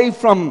 Stay away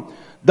from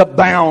the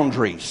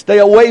boundary. Stay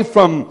away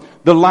from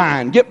the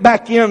line. Get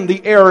back in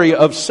the area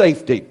of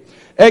safety.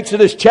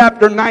 Exodus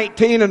chapter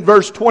 19 and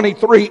verse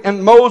 23,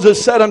 and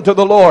Moses said unto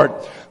the Lord,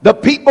 the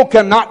people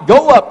cannot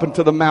go up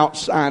into the Mount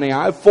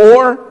Sinai,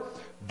 for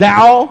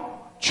thou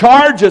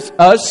chargest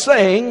us,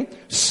 saying,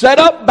 set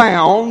up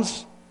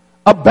bounds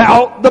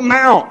about the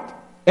mount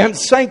and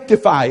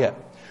sanctify it.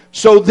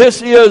 So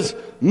this is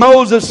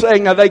Moses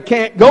saying that they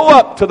can't go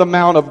up to the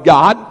Mount of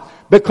God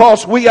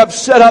because we have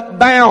set up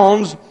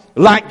bounds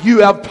like you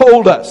have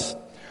told us.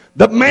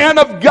 The man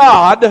of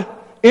God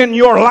in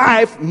your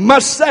life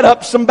must set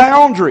up some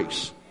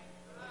boundaries.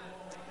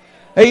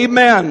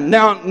 Amen.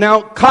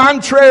 Now,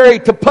 contrary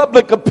to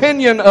public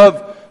opinion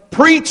of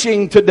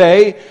preaching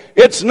today,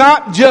 it's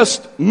not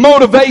just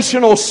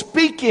motivational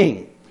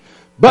speaking,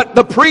 but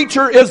the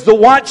preacher is the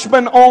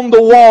watchman on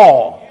the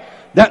wall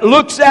that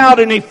looks out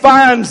and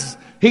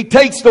he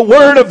takes the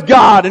Word of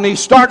God and he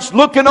starts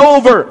looking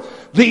over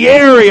the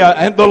area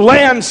and the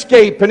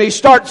landscape, and he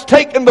starts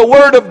taking the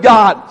Word of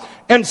God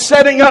and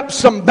setting up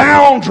some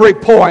boundary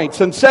points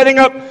and setting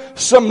up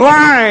some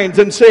lines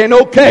and saying,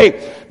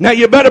 okay, now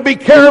you better be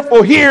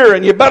careful here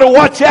and you better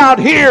watch out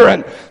here,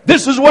 and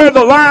this is where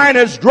the line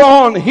is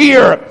drawn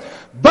here.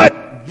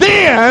 But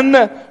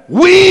then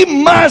we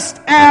must,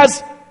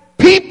 as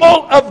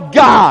people of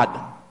God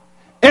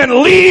and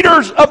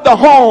leaders of the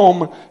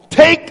home,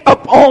 take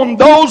upon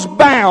those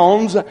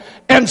bounds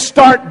and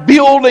start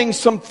building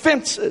some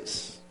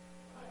fences,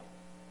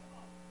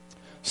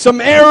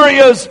 some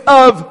areas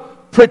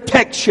of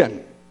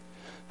protection.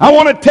 I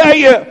want to tell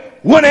you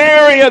one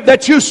area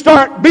that you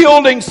start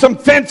building some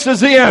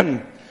fences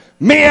in,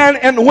 men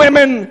and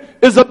women,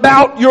 is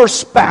about your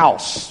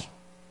spouse.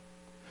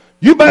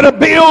 You better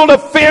build a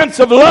fence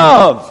of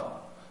love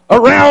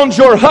around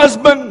your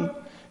husband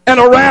and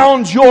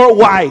around your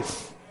wife.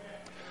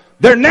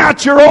 They're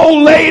not your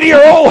old lady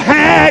or old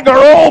hag or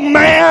old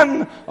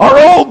man or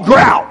old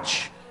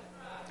grouch.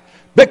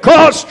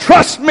 Because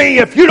trust me,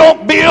 if you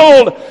don't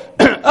build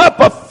up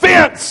a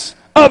fence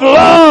of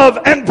love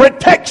and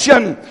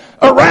protection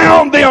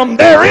around them,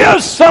 there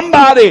is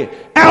somebody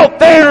out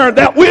there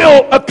that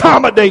will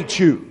accommodate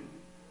you.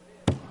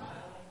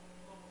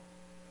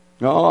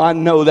 Oh, I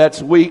know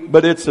that's weak,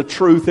 but it's the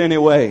truth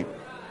anyway.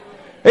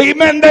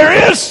 Amen.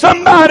 There is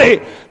somebody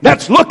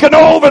that's looking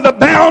over the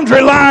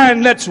boundary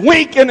line, that's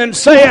winking and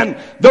saying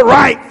the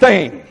right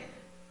thing.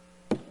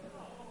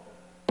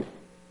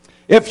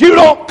 If you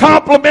don't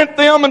compliment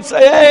them and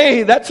say,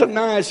 hey, that's a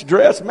nice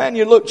dress. Man,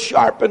 you look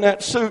sharp in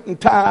that suit and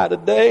tie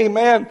today.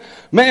 Man,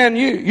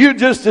 you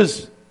just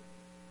as...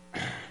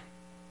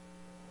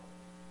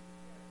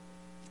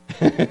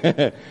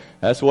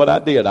 That's what I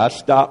did. I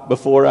stopped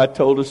before I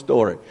told a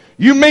story.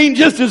 You mean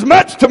just as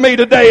much to me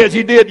today as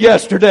you did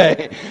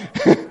yesterday.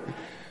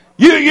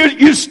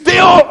 You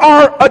still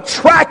are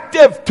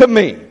attractive to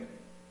me.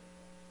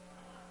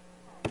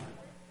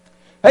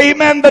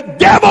 Amen. The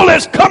devil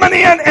is coming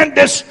in and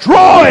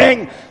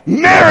destroying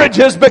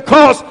marriages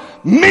because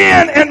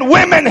men and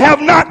women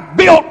have not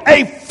built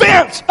a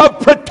fence of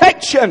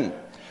protection.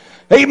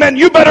 Amen.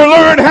 You better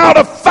learn how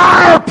to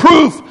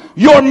fireproof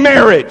your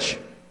marriage.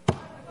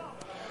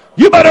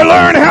 You better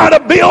learn how to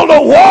build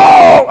a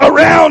wall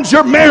around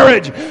your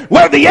marriage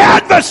where the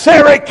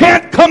adversary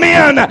can't come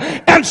in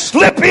and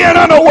slip in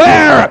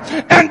unaware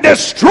and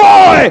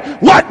destroy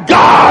what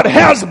God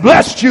has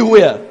blessed you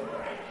with.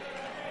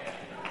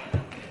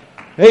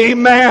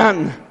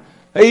 Amen.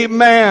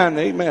 Amen.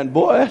 Amen.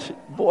 Boy,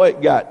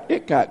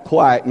 it got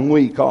quiet and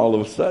weak all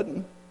of a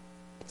sudden.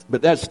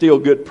 But that's still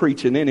good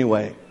preaching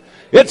anyway.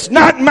 It's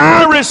not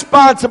my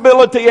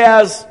responsibility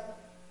as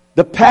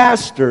the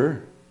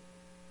pastor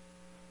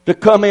to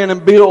come in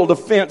and build a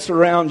fence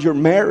around your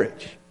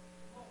marriage.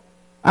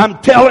 I'm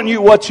telling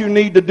you what you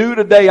need to do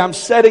today. I'm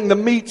setting the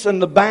metes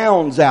and the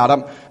bounds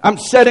out. I'm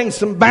setting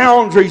some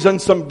boundaries and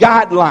some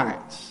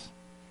guidelines.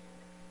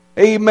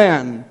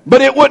 Amen. But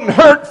it wouldn't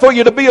hurt for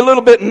you to be a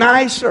little bit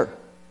nicer.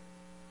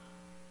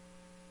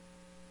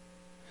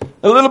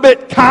 A little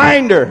bit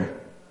kinder.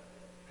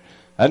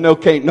 I know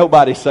can't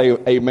nobody say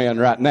amen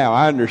right now.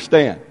 I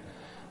understand.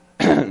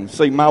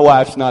 See, my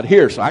wife's not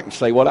here, so I can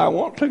say what I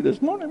want to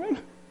this morning, man.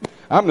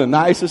 I'm the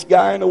nicest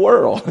guy in the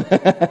world.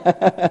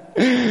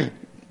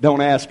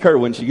 Don't ask her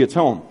when she gets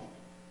home.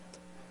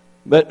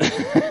 But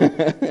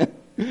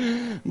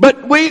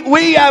but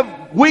we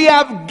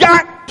have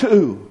got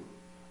to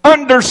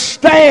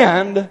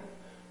understand.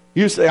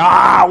 You say,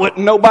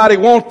 wouldn't nobody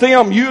want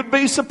them? You'd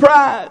be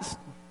surprised.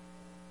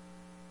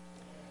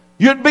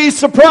 You'd be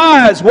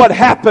surprised what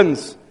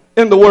happens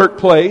in the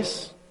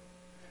workplace.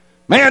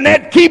 Man,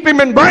 they'd keep him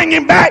and bring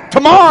him back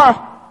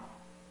tomorrow.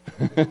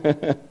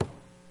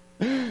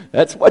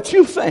 That's what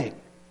you think.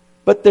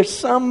 But there's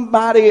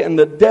somebody, and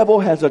the devil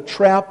has a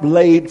trap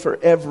laid for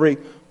every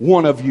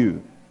one of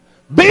you.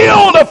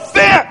 Build a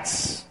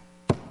fence.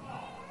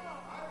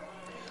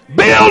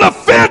 Build a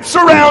fence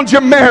around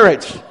your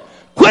marriage.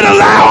 Quit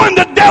allowing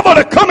the devil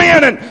to come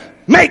in and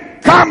make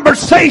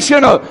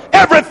conversation of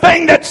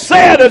everything that's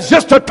said is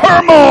just a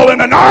turmoil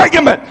and an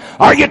argument.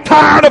 Are you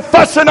tired of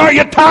fussing? Are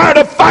you tired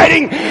of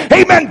fighting?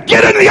 Amen.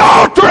 Get in the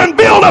altar and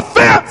build a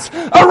fence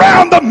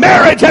around the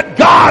marriage that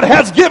God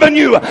has given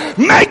you.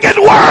 Make it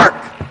work.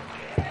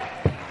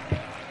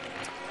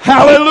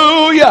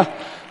 Hallelujah.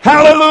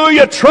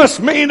 Hallelujah.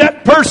 Trust me,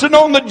 that person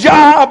on the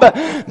job,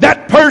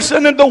 that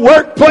person in the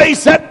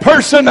workplace, that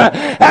person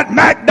at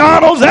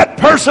McDonald's, that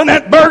person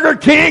at Burger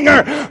King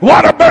or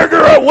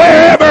Whataburger or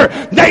wherever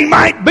they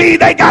might be,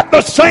 they got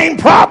the same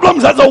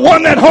problems as the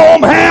one at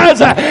home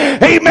has.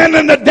 Amen.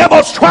 And the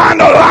devil's trying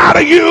to lie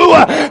to you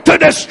to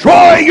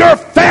destroy your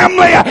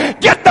family.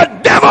 Get the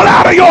devil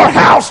out of your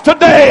house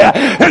today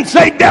and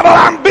say, devil,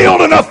 I'm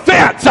building a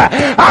fence.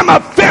 I'm a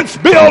fence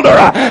builder.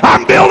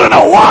 I'm building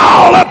a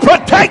wall of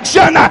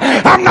protection.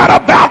 I'm not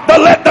about to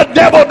let the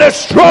devil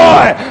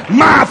destroy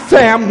my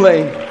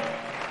family.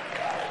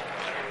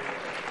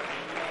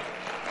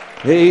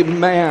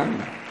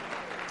 Amen.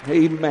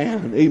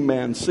 Amen.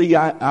 Amen. See,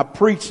 I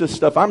preach this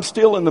stuff. I'm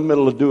still in the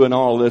middle of doing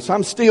all this.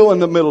 I'm still in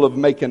the middle of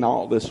making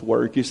all this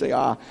work. You say,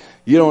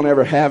 you don't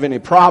ever have any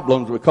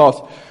problems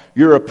because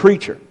you're a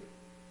preacher.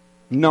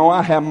 No,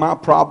 I have my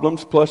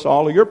problems plus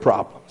all of your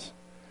problems.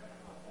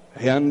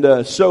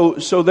 And so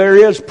there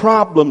is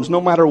problems no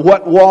matter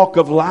what walk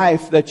of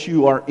life that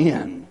you are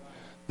in.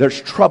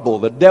 There's trouble.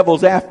 The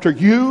devil's after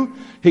you.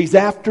 He's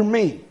after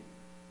me.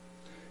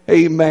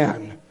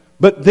 Amen.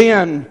 But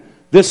then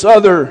this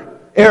other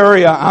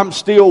area, I'm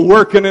still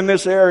working in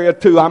this area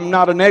too. I'm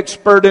not an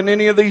expert in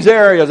any of these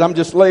areas. I'm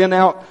just laying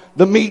out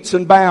the metes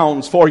and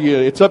bounds for you.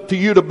 It's up to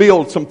you to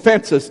build some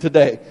fences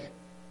today.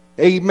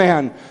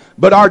 Amen.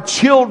 But our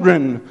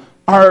children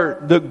are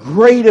the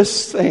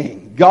greatest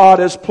thing. God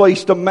has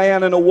placed a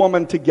man and a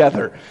woman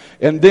together.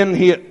 And then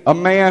a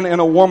man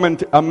and a woman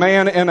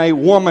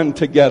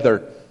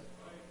together.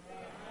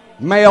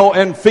 Male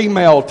and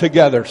female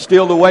together.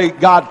 Still the way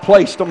God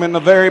placed them in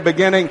the very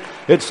beginning.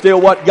 It's still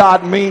what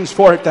God means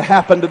for it to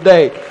happen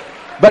today.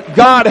 But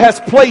God has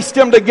placed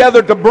them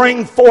together to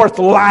bring forth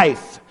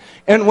life.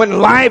 And when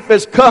life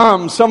has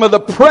come, some of the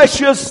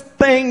precious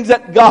things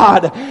that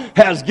God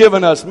has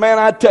given us. Man,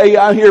 I tell you,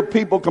 I hear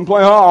people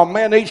complain, oh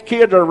man, these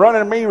kids are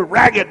running me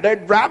ragged. They're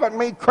driving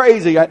me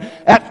crazy.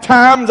 At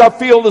times I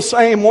feel the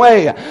same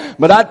way.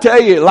 But I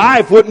tell you,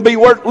 life wouldn't be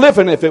worth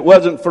living if it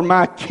wasn't for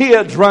my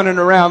kids running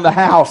around the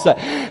house.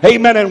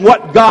 Amen. And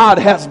what God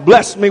has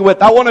blessed me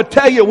with. I want to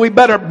tell you, we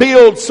better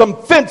build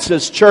some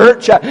fences,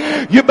 church.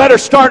 You better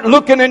start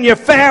looking in your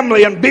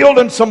family and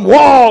building some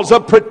walls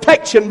of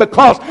protection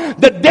because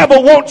the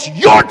devil wants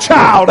your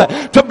child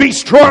to be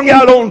strung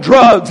out on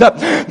drugs.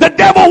 The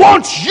devil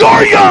wants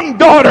your young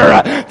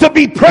daughter to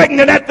be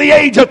pregnant at the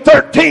age of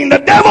 13. The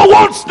devil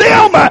wants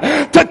them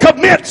to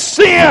commit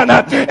sin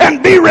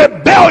and be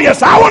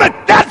rebellious.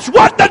 That's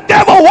what the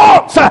devil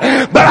wants.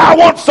 But I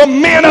want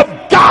some men of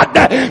God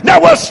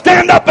that will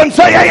stand up and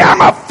say, hey,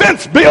 I'm a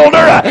fence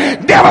builder.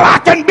 Devil,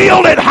 I can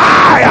build it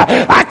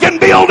high. I can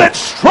build it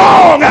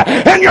strong.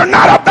 And you're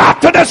not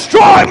about to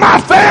destroy my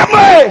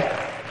family.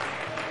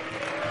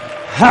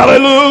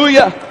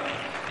 Hallelujah.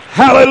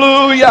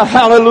 Hallelujah.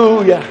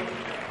 Hallelujah.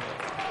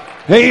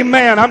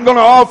 Amen. I'm going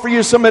to offer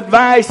you some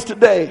advice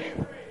today.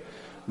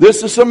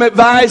 This is some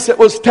advice that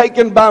was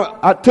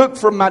I took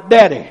from my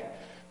daddy.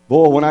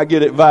 Boy, when I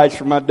get advice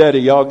from my daddy,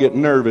 y'all get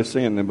nervous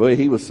in him. Boy,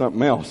 he was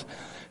something else.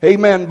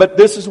 Amen. But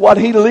this is what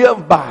he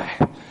lived by.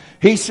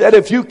 He said,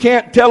 if you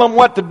can't tell them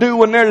what to do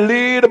when they're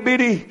little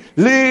bitty,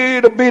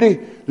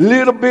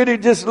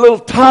 just little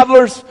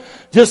toddlers,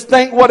 just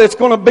think what it's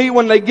going to be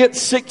when they get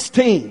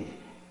 16.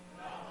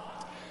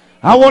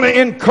 I want to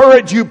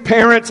encourage you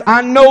parents.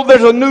 I know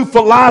there's a new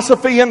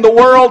philosophy in the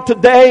world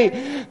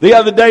today. The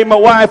other day my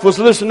wife was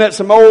listening at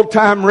some old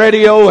time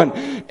radio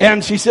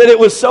and she said it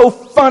was so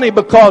funny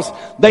because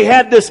they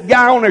had this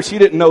guy on there. She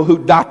didn't know who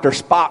Dr.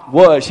 Spock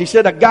was. She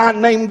said a guy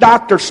named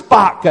Dr.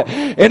 Spock,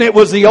 and it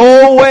was the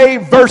old way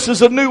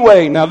versus a new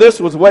way. Now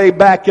this was way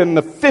back in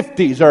the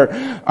 50s or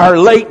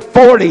late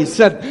 40s.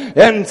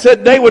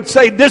 Said they would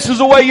say this is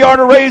the way you are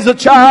to raise a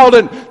child,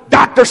 and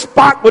Dr.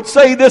 Spock would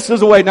say this is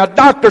the way. Now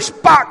Dr.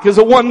 Spock is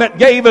the one that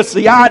gave us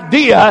the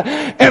idea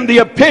and the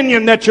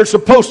opinion that you're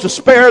supposed to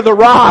spare the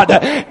rod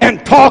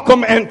and talk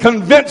them and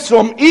convince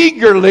them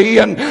eagerly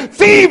and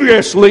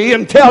feverishly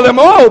and tell them,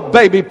 oh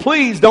baby,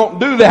 please don't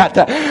do that.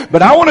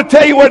 But I want to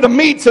tell you where the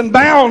metes and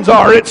bounds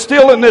are. It's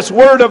still in this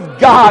Word of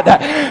God.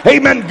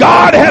 Amen.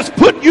 God has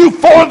put you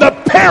for the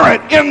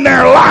parent in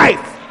their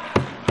life.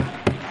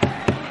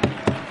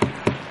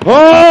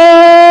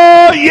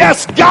 Oh,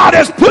 yes, God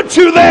has put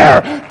you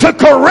there to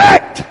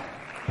correct.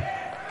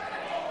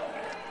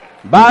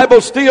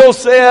 Bible still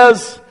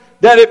says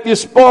that if you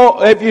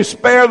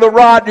spare the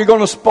rod, you're going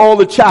to spoil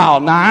the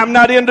child. Now, I'm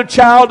not into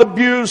child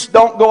abuse.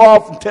 Don't go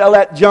off and tell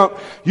that junk.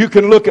 You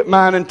can look at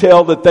mine and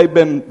tell that they've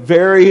been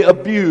very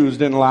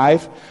abused in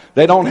life.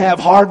 They don't have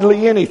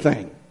hardly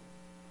anything.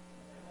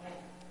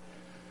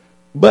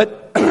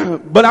 But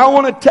I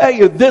want to tell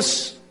you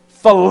this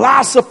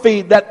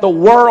philosophy that the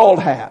world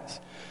has.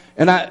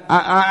 And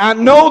I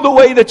know the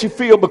way that you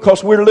feel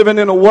because we're living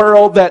in a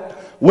world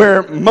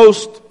where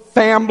most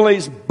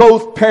families,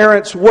 both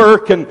parents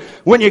work, and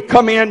when you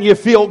come in you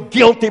feel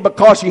guilty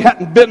because you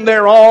hadn't been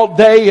there all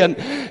day,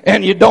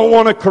 and you don't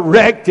want to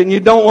correct, and you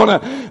don't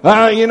want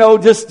to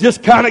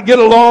just kind of get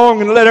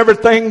along and let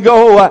everything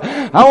go.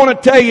 I want to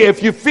tell you,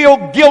 if you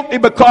feel guilty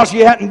because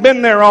you hadn't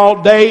been there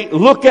all day,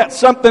 look at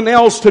something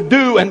else to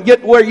do and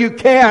get where you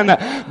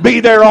can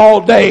be there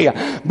all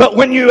day. But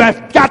when you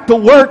have got to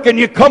work and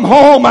you come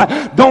home,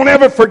 don't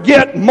ever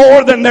forget,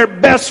 more than their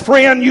best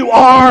friend, you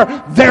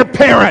are their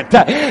parent.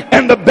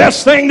 And the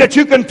best thing that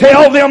you can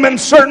tell them in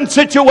certain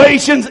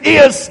situations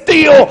is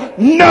still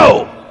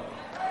no.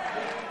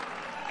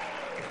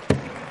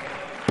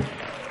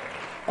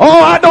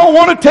 Oh, I don't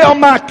want to tell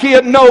my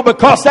kid no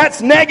because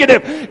that's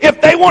negative. If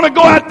they want to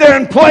go out there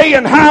and play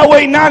in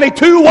Highway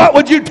 92, what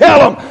would you tell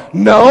them?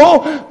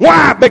 No.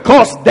 Why?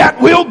 Because that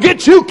will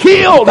get you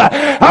killed.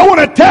 I want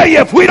to tell you,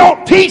 if we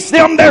don't teach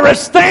them, there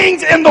is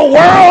things in the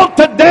world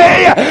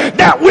today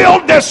that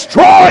will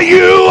destroy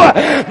you.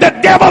 The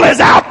devil is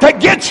out to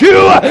get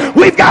you.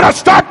 We've got to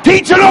start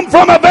teaching them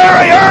from a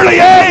very early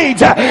age.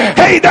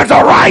 Hey, there's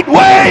a right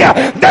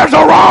way. There's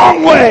a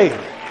wrong way.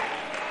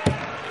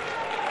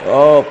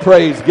 Oh,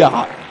 praise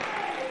God.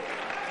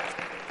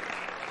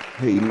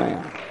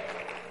 Amen.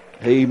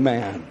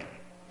 Amen.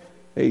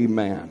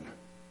 Amen.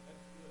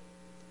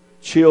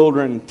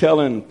 Children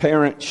telling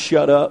parents,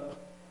 shut up.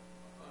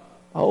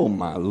 Oh,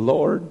 my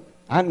Lord.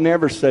 I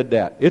never said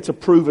that. It's a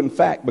proven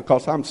fact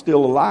because I'm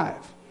still alive.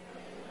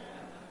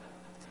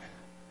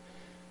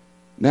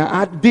 Now,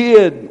 I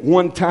did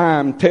one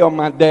time tell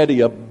my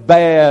daddy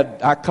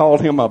I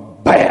called him a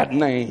bad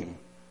name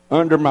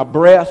under my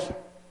breath.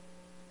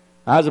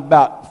 I was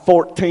about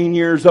 14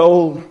 years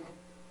old,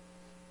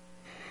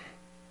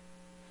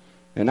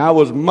 and I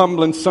was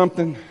mumbling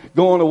something,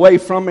 going away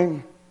from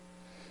him,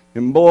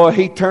 and boy,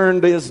 he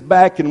turned his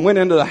back and went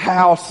into the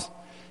house,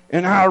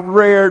 and I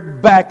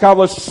reared back. I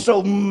was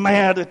so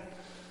mad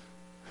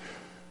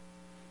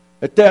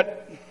at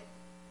that.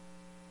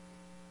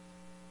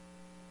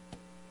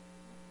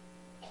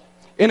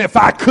 And if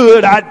I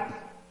could, I'd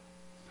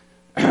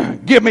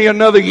give me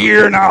another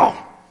year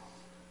now.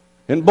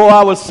 And boy,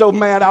 I was so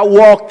mad, I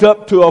walked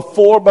up to a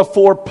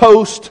 4x4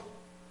 post.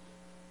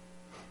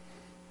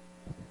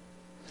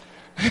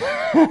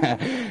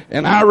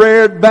 And I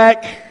reared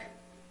back,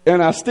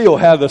 and I still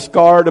have the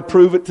scar to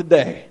prove it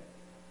today.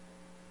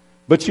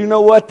 But you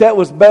know what? That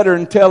was better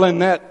than telling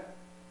that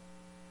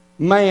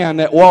man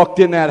that walked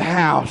in that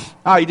house,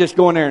 oh, you just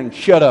go in there and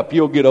shut up,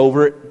 you'll get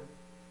over it.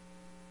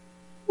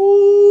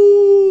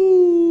 Ooh.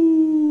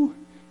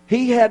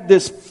 He had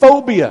this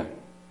phobia.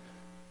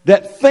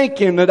 That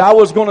thinking that I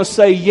was going to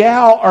say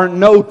yeah or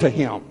no to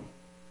him.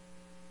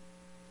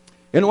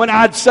 And when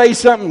I'd say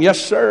something,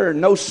 yes sir,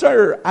 no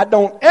sir, I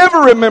don't ever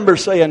remember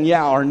saying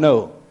yeah or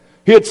no.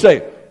 He'd say,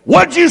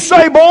 what'd you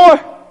say, boy?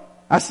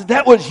 I said,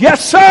 that was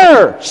yes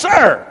sir,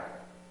 sir,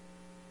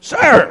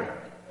 sir,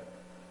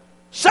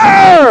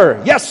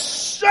 sir, yes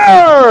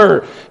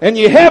sir. And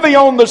you heavy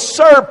on the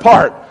sir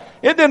part.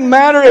 It didn't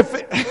matter if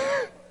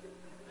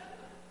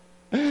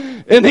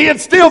and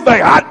he'd still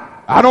think,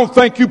 I don't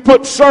think you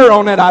put sir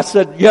on that. I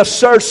said, yes,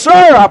 sir, sir.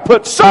 I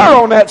put sir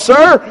on that,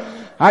 sir.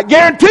 I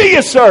guarantee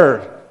you,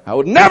 sir. I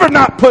would never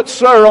not put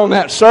sir on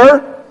that,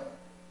 sir.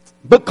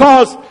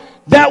 Because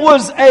That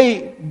was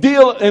a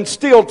deal, and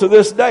still to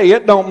this day,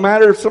 it don't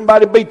matter if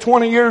somebody be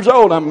 20 years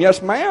old. I'm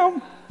yes,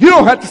 ma'am. You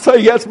don't have to say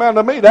yes, ma'am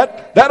to me.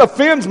 That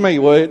offends me.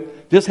 Well,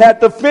 it just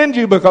had to offend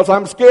you because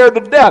I'm scared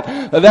to death.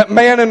 That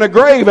man in the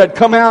grave had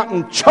come out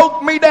and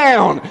choked me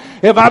down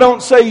if I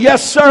don't say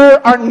yes, sir,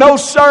 or no,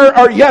 sir,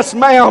 or yes,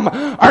 ma'am,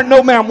 or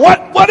no, ma'am.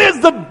 What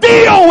is the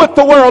deal with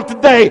the world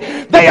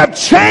today? They have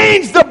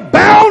changed the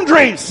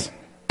boundaries.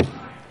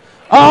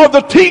 Oh,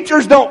 the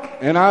teachers don't,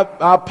 and I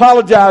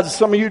apologize to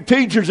some of you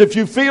teachers if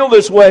you feel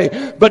this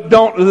way, but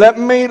don't, let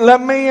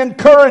me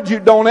encourage you,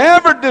 don't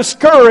ever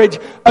discourage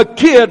a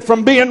kid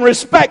from being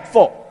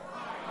respectful.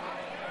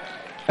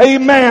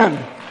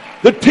 Amen.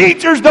 The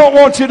teachers don't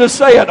want you to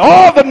say it.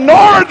 Oh, the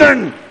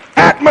northern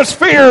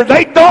atmosphere,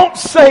 they don't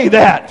say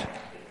that.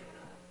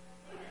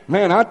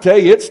 Man, I tell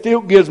you, it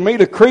still gives me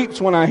the creeps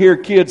when I hear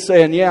kids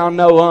saying, yeah,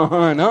 no,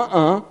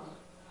 and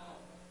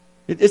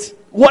It's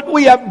what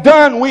we have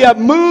done. We have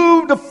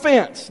moved a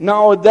fence.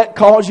 No, did that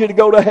cause you to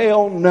go to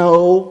hell?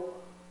 No.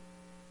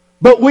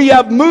 But we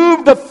have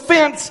moved a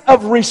fence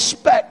of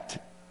respect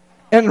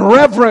and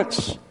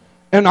reverence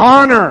and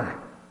honor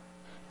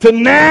to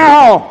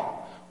now,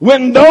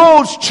 when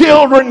those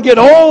children get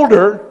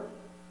older,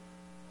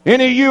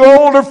 any of you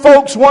older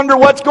folks wonder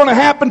what's going to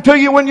happen to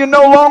you when you're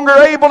no longer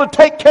able to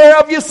take care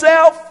of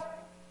yourself?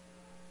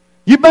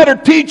 You better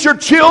teach your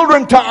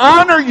children to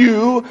honor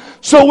you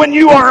so when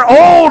you are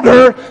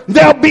older,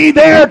 they'll be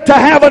there to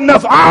have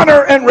enough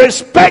honor and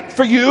respect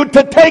for you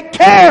to take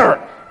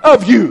care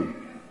of you.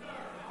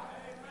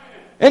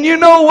 And you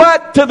know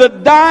what? To the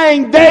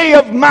dying day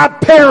of my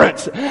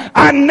parents,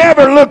 I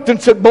never looked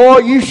and said, boy,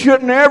 you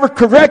shouldn't have ever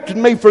corrected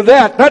me for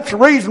that. That's the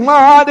reason why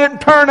I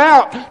didn't turn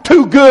out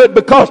too good,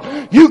 because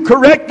you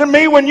corrected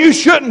me when you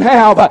shouldn't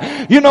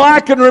have. You know, I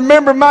can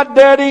remember my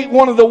daddy,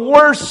 one of the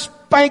worst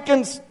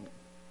spankings.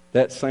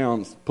 That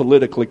sounds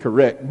politically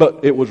correct,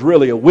 but it was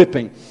really a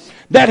whipping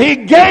that he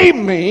gave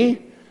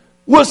me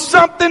was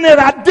something that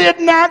I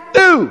did not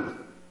do.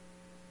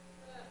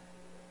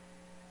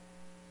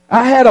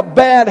 I had a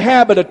bad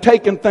habit of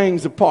taking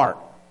things apart.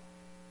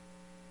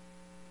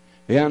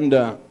 And,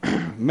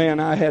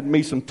 man, I had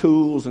me some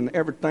tools and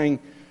everything.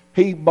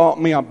 He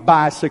bought me a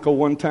bicycle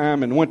one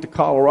time and went to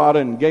Colorado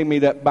and gave me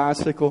that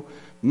bicycle.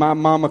 My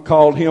mama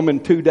called him in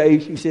 2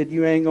 days. She said,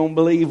 you ain't going to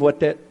believe what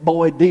that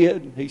boy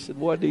did. He said,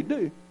 what did he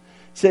do?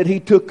 Said he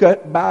took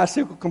that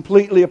bicycle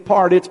completely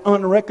apart. It's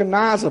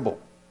unrecognizable.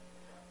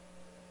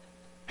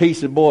 He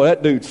said, boy,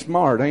 that dude's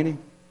smart, ain't he?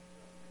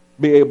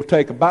 Be able to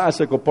take a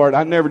bicycle apart.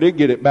 I never did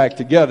get it back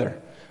together.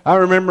 I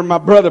remember my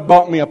brother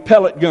bought me a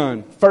pellet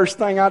gun. First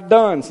thing I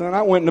done, son,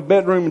 I went in the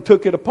bedroom and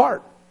took it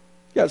apart.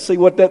 Got to see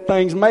what that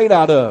thing's made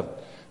out of.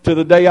 To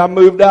the day I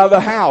moved out of the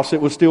house,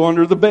 it was still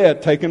under the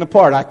bed, taken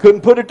apart. I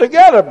couldn't put it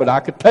together, but I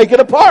could take it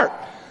apart.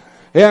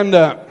 And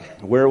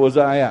where was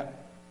I at?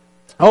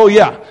 Oh,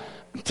 yeah.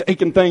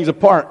 Taking things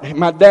apart.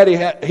 My daddy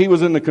he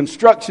was in the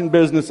construction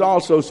business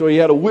also, so he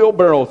had a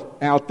wheelbarrow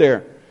out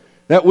there.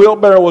 That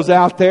wheelbarrow was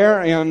out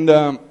there, and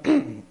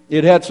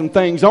it had some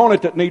things on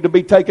it that needed to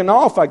be taken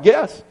off, I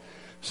guess.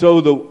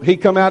 So he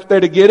come out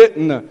there to get it,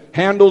 and the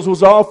handles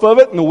was off of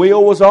it, and the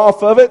wheel was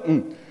off of it,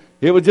 and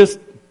it wasn't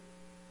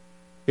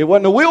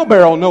a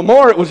wheelbarrow no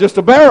more. It was just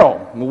a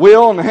barrel, and the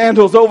wheel and the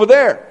handles over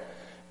there.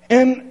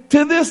 And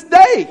to this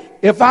day,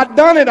 if I'd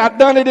done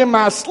it in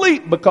my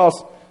sleep,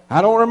 because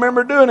I don't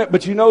remember doing it,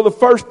 but you know the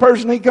first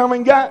person he come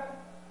and got?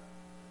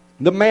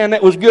 The man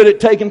that was good at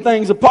taking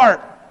things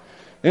apart.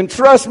 And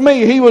trust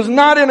me, he was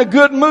not in a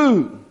good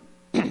mood.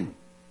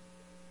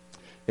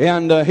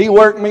 And he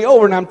worked me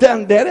over, and I'm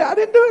telling him, Daddy, I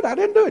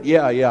didn't do it.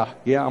 Yeah,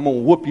 I'm going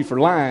to whoop you for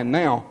lying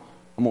now.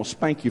 I'm going to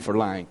spank you for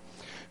lying.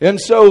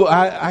 And so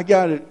I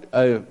got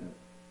a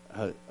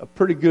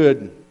pretty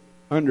good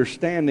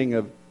understanding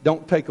of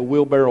don't take a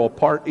wheelbarrow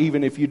apart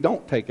even if you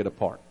don't take it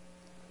apart.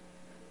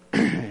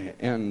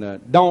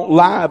 And don't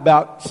lie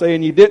about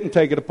saying you didn't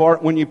take it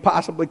apart when you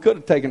possibly could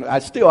have taken it. I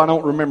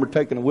don't remember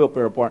taking a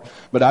wheelbarrow apart,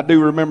 but I do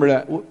remember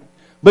that.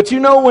 But you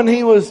know, when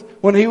he was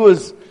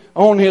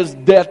on his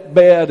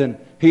deathbed and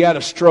he had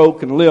a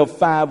stroke and lived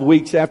 5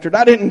 weeks after it,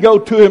 I didn't go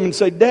to him and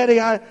say, Daddy,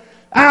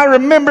 I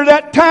remember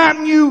that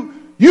time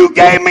you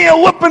gave me a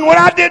whooping when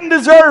I didn't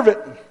deserve it.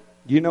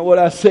 You know what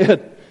I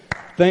said?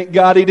 Thank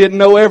God he didn't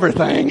know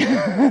everything.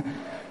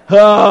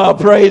 Oh,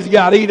 praise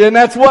God. And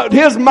that's what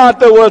his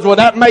motto was. Well,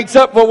 that makes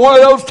up for one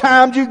of those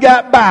times you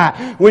got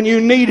by when you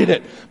needed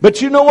it.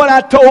 But you know what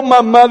I told my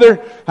mother?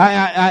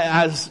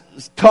 I was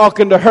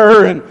talking to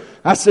her, and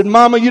I said,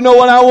 Mama, you know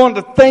what I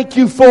wanted to thank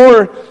you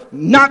for?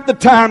 Not the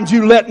times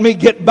you let me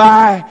get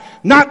by,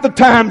 not the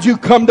times you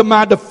come to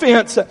my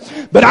defense,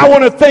 but I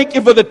want to thank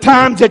you for the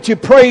times that you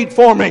prayed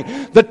for me,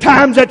 the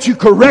times that you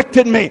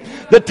corrected me,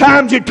 the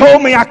times you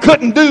told me I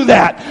couldn't do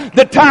that,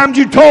 the times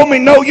you told me,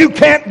 no, you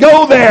can't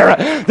go there,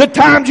 the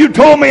times you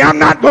told me I'm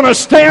not going to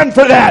stand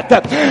for that.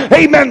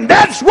 Amen.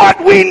 That's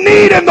what we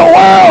need in the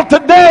world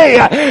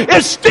today,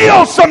 is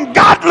still some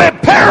godly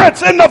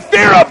parents in the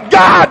fear of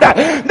God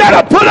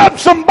that'll put up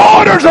some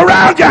borders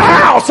around your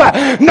house.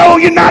 No,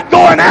 you're not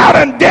going out,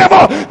 and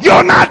devil,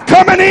 you're not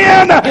coming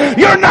in.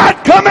 You're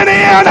not coming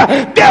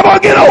in. Devil,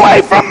 get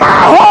away from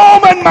my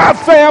home and my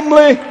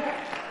family.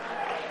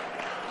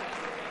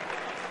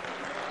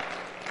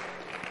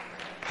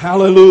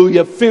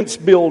 Hallelujah. Fence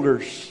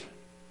builders.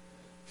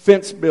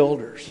 Fence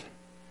builders.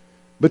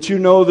 But you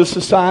know the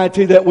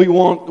society that we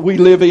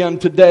live in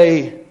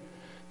today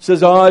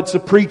says, oh, it's the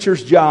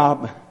preacher's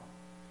job.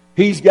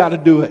 He's got to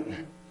do it.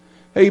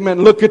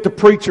 Amen. Look at the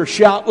preacher.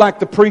 Shout like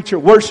the preacher.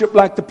 Worship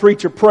like the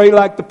preacher. Pray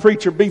like the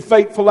preacher. Be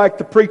faithful like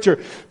the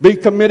preacher. Be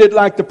committed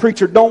like the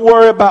preacher. Don't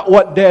worry about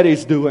what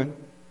daddy's doing.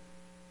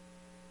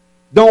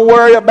 Don't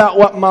worry about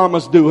what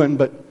mama's doing,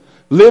 but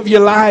live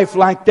your life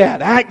like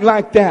that. Act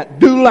like that.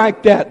 Do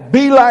like that.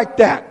 Be like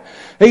that.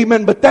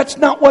 Amen. But that's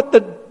not what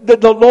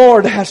the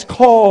Lord has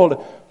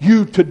called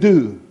you to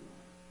do.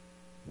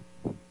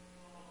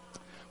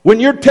 When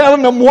you're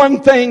telling them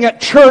one thing at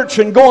church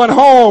and going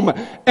home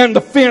and the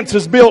fence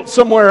is built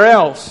somewhere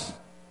else.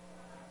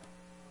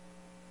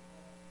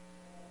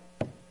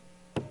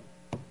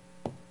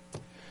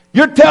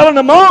 You're telling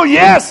them, oh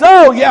yes,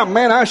 oh yeah,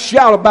 man, I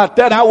shout about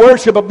that, I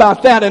worship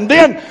about that. And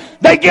then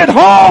they get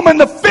home and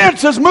the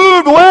fence has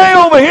moved way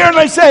over here and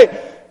they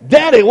say,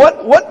 Daddy,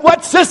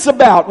 what's this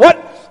about?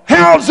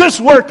 How's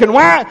this working?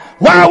 Why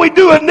are we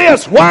doing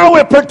this? Why are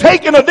we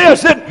partaking of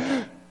this?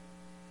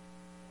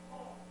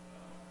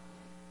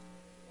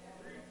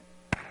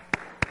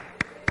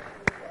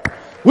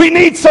 We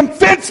need some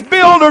fence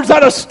builders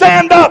that'll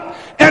stand up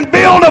and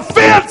build a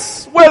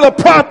fence where the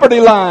property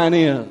line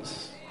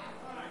is.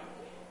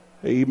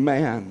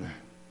 Amen.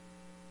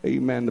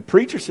 Amen. The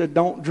preacher said,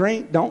 don't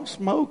drink, don't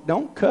smoke,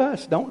 don't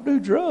cuss, don't do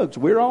drugs.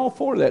 We're all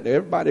for that.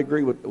 Everybody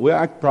agree with, well,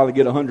 I could probably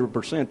get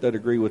 100% that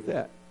agree with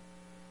that.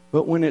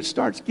 But when it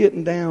starts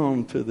getting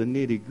down to the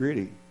nitty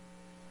gritty,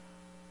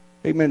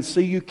 amen,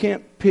 see, you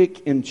can't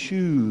pick and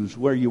choose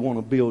where you want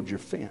to build your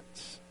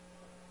fence.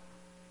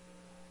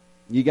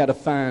 You got to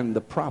find the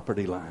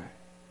property line.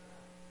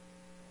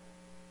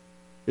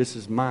 This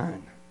is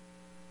mine.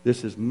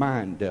 This is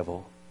mine,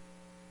 devil.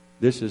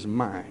 This is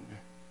mine.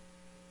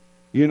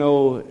 You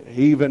know,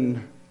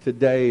 even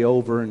today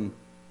over in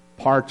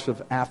parts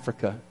of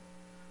Africa,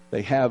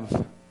 they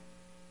have,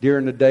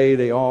 during the day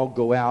they all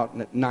go out,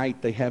 and at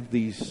night they have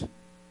these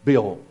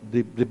built.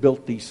 They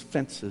built these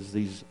fences,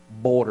 these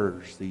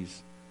borders,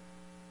 these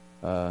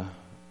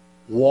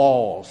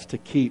walls to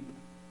keep,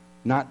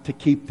 not to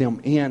keep them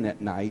in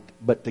at night,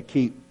 but to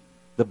keep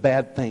the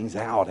bad things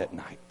out at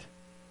night.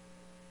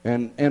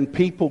 And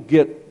people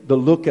get the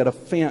look at a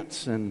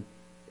fence and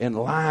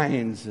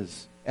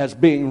lines as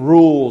being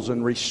rules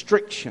and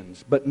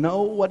restrictions. But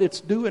no, what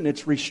it's doing,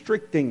 it's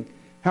restricting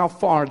how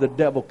far the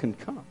devil can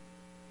come.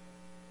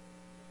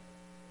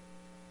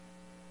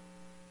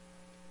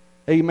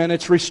 Amen.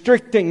 It's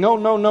restricting.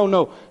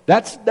 No.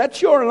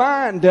 That's your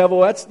line,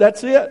 devil.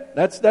 That's it.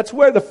 That's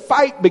where the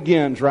fight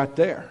begins right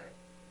there.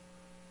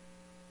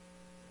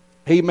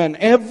 Amen.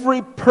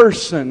 Every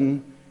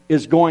person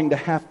is going to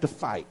have to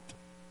fight.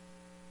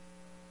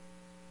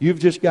 You've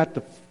just got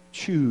to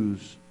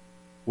choose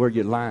where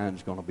your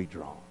line's going to be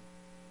drawn.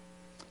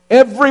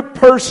 Every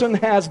person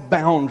has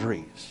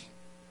boundaries.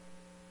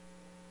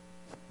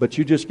 But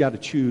you just got to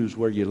choose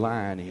where your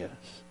line is.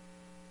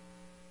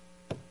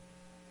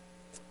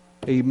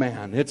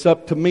 Amen. It's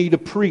up to me to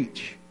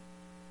preach.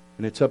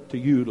 And it's up to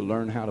you to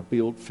learn how to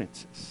build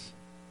fences.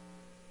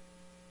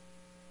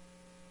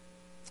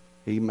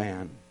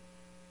 Amen.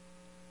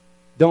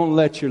 Don't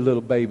let your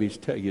little babies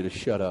tell you to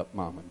shut up,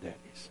 mom and daddies.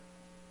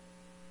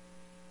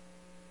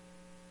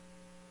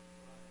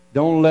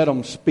 Don't let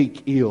them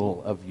speak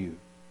ill of you.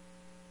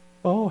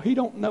 Oh, he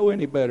don't know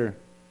any better.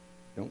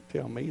 Don't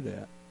tell me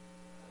that.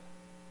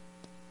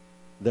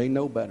 They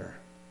know better.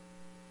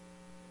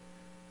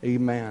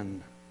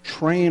 Amen.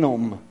 Train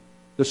them.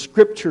 The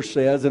Scripture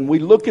says, and we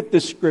look at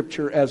this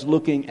Scripture as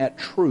looking at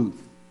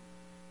truth.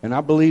 And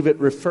I believe it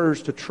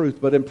refers to truth.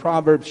 But in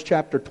Proverbs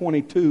chapter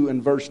 22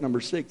 and verse number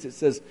 6, it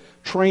says,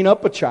 train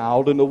up a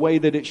child in the way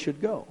that it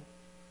should go.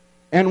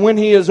 And when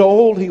he is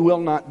old, he will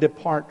not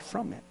depart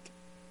from it.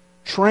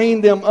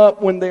 Train them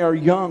up when they are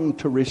young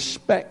to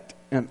respect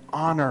and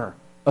honor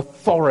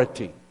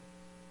authority.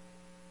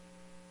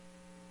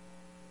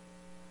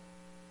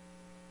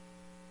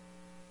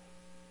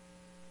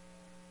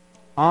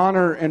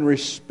 Honor and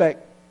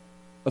respect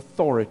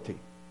authority.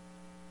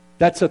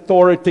 That's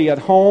authority at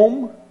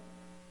home.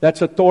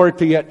 That's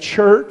authority at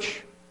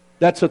church.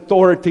 That's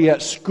authority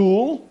at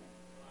school.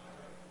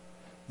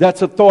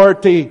 That's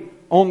authority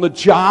on the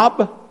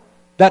job.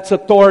 That's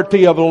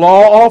authority of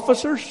law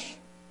officers.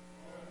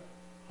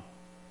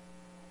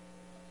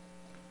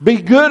 Be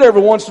good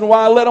every once in a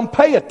while. Let them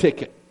pay a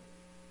ticket.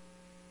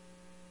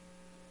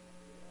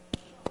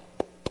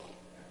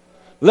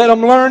 Let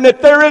them learn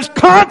that there is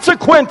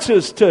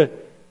consequences to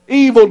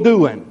evil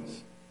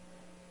doings.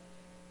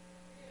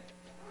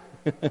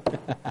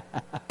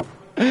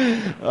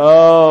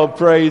 Oh,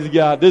 praise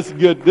God. This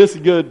is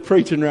good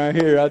preaching right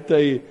here. I tell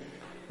you,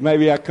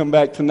 maybe I come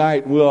back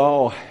tonight and we'll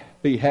all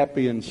be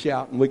happy and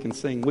shout and we can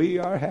sing, "We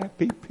are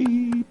happy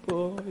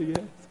people." Yes.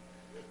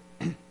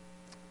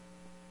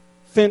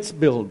 Fence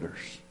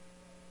builders.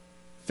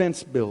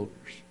 fence builders.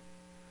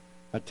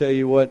 I tell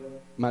you what,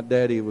 my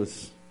daddy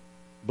was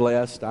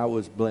blessed. I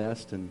was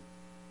blessed, and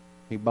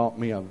he bought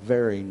me a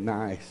very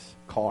nice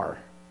car,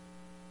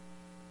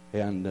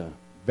 and a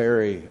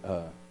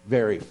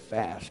very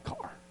fast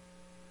car.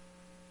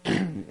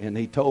 And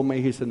he told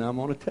me, he said, "Now I'm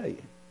going to tell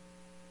you.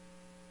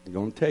 I'm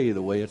going to tell you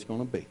the way it's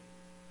going to be." He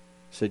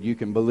said, "You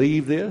can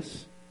believe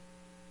this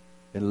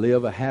and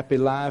live a happy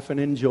life and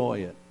enjoy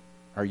it,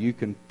 or you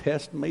can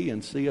test me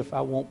and see if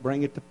I won't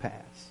bring it to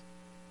pass."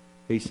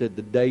 He said,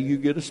 "The day you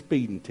get a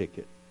speeding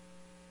ticket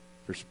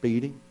for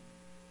speeding,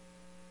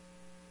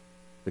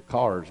 the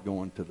car is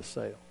going to the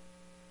sale."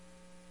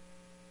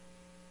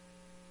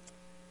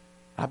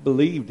 I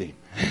believed him.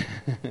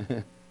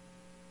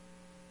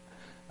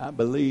 I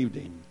believed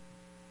him.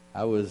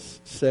 I was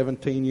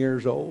 17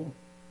 years old,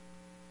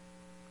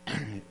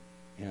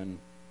 and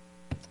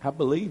I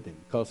believed him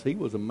because he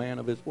was a man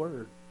of his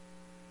word.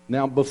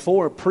 Now,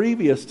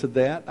 previous to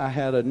that, I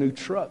had a new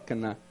truck,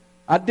 and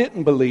I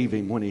didn't believe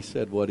him when he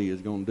said what he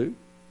was going to do.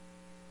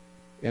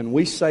 And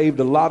we saved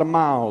a lot of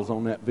miles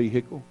on that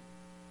vehicle.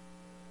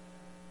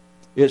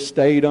 It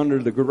stayed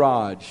under the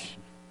garage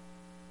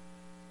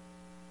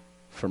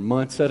for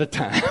months at a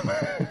time.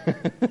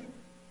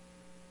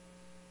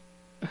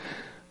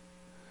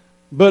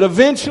 But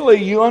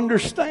eventually you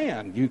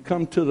understand. You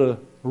come to the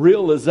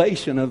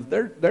realization of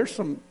there's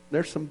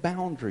some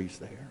boundaries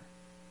there.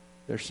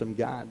 There's some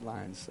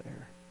guidelines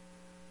there.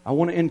 I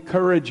want to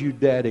encourage you,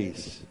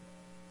 daddies,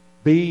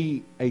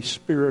 be a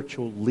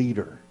spiritual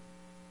leader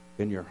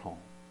in your home.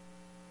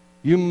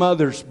 You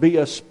mothers, be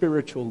a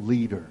spiritual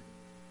leader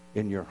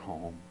in your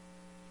home.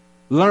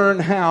 Learn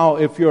how,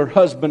 if your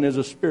husband is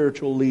a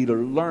spiritual leader,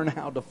 learn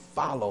how to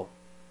follow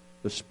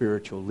the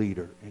spiritual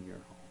leader in your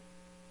home.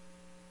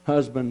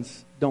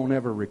 Husbands, don't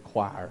ever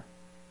require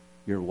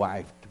your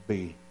wife to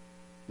be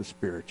the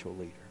spiritual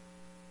leader.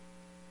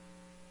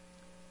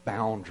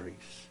 Boundaries,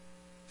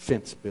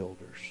 fence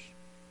builders.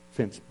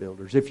 Fence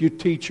builders. If you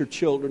teach your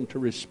children to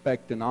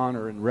respect and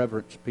honor and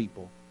reverence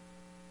people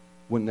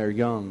when they're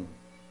young,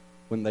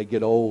 when they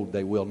get old,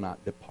 they will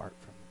not depart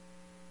from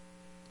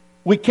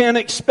it. We can't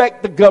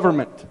expect the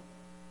government.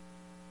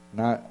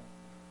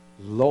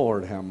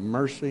 Lord have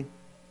mercy.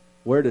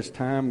 Where does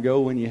time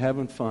go when you're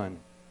having fun?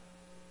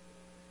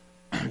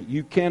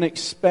 You can't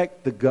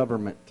expect the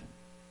government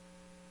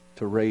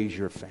to raise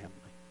your family.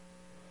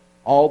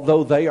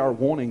 Although they are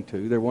wanting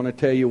to. They want to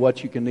tell you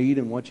what you can eat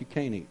and what you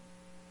can't eat.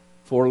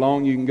 Before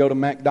long, you can go to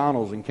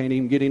McDonald's and can't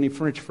even get any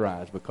French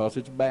fries because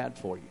it's bad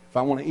for you. If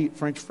I want to eat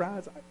French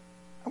fries,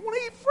 I want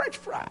to eat French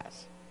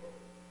fries.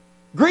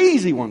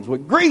 Greasy ones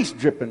with grease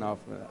dripping off.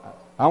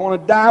 I want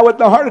to die with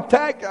the heart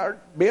attack or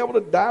be able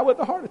to die with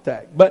a heart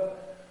attack. But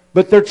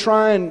they're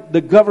trying,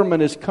 the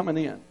government is coming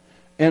in.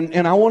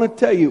 And I want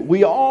to tell you,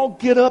 we all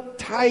get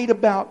uptight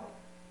about,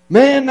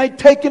 man, they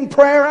taking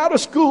prayer out of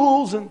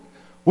schools and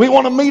we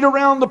want to meet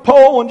around the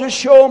pole and just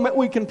show them that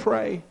we can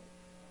pray.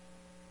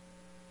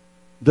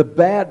 The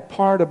bad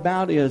part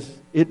about it is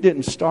it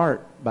didn't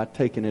start by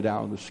taking it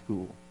out of the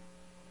school.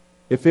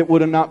 If it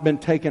would have not been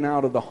taken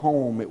out of the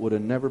home, it would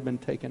have never been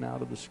taken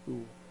out of the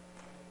school.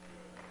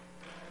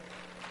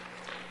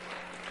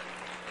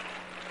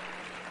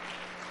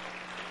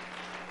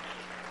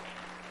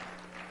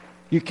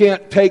 You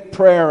can't take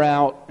prayer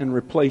out and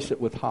replace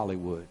it with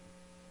Hollywood.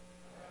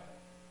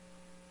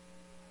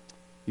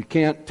 You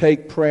can't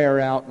take prayer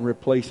out and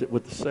replace it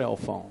with the cell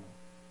phone.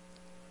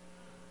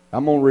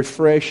 I'm going to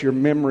refresh your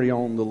memory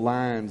on the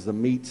lines, the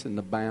meets and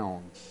the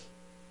bounds.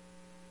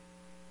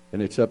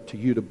 And it's up to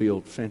you to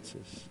build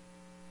fences.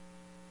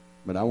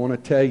 But I want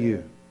to tell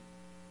you,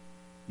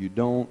 you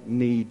don't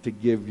need to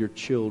give your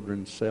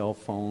children cell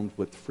phones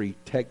with free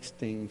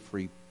texting,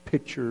 free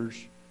pictures,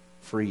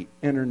 free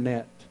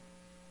internet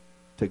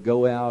to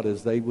go out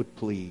as they would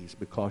please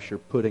because you're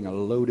putting a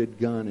loaded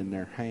gun in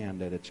their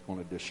hand that it's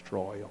going to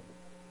destroy them.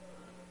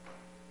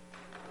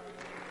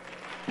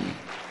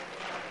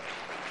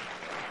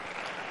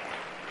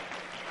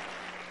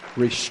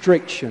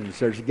 Restrictions.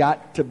 There's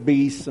got to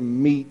be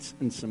some meets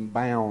and some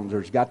bounds.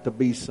 There's got to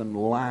be some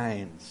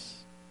lines.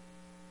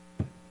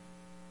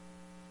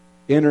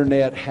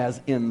 Internet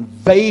has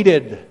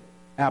invaded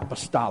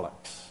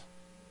apostolics.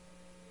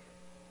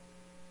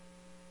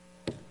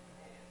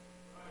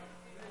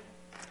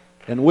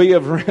 And we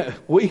have,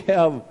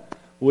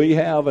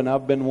 and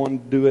I've been one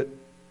to do it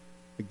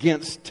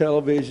against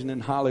television in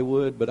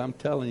Hollywood, but I'm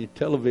telling you,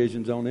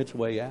 television's on its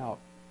way out.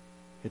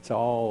 It's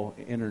all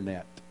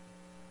internet.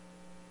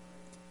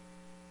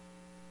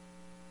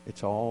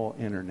 It's all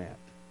internet.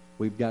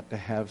 We've got to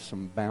have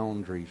some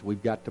boundaries.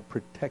 We've got to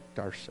protect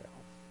ourselves.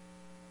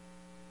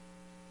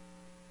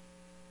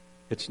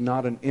 It's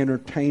not an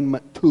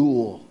entertainment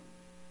tool.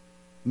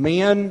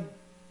 Men,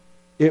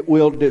 it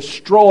will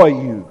destroy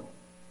you.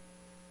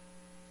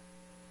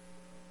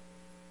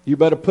 You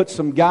better put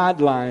some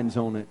guidelines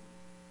on it.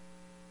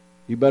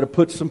 You better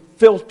put some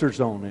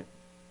filters on it.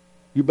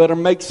 You better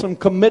make some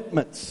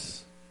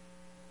commitments.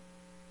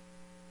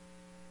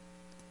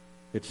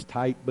 It's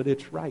tight, but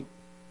it's right.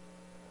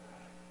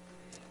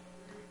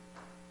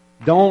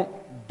 Don't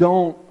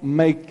Don't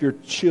make your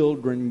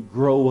children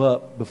grow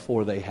up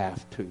before they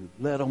have to.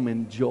 Let them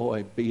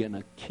enjoy being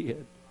a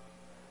kid.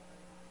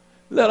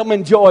 Let them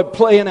enjoy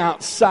playing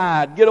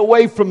outside. Get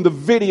away from the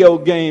video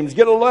games.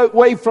 Get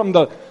away from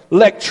the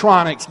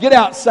electronics. Get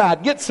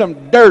outside. Get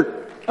some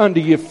dirt under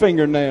your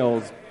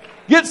fingernails.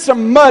 Get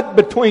some mud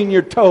between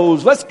your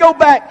toes. Let's go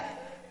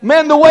back.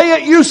 Man, the way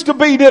it used to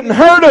be didn't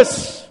hurt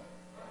us.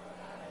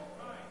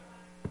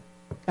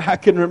 I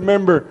can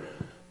remember,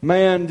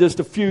 man, just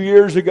a few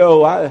years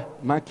ago,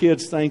 my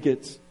kids think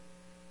it's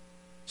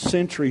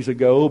centuries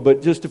ago,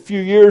 but just a few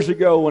years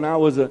ago when I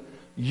was a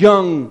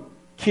young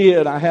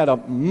kid, I had a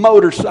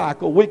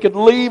motorcycle. We could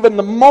leave in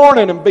the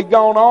morning and be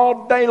gone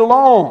all day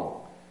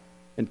long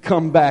and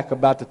come back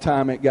about the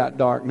time it got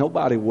dark.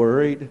 Nobody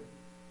worried.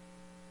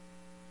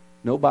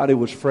 Nobody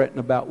was fretting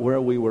about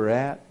where we were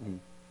at and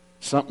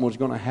something was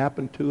going to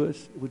happen to us.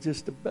 It was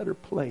just a better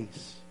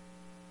place.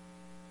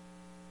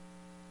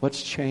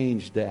 What's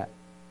changed that?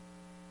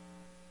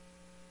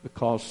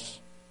 Because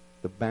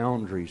the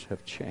boundaries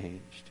have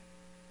changed.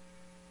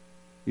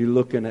 You're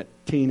looking at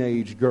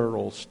teenage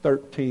girls,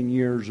 13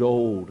 years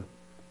old.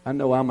 I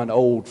know I'm an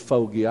old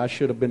fogey. I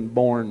should have been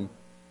born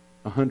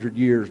 100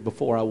 years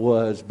before I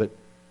was, but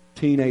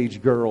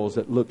teenage girls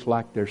that look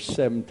like they're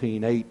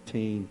 17,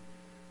 18,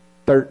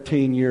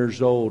 13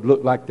 years old,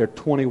 look like they're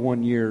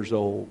 21 years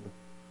old.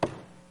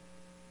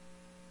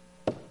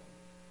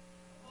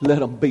 Let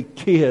them be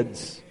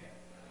kids.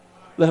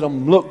 Let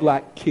them look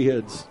like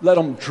kids. Let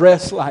them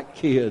dress like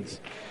kids.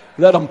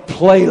 Let them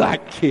play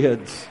like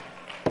kids.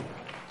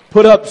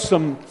 Put up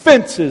some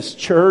fences,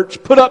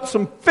 church. Put up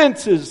some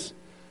fences,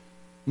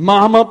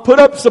 mama. Put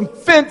up some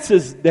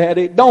fences,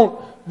 daddy. Don't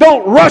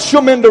rush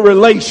them into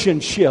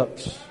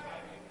relationships.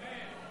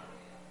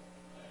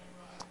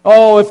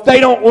 Oh, if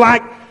they don't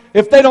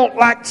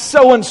like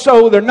so and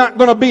so, they're not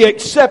going to be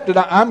accepted.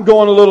 I'm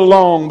going a little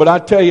long, but I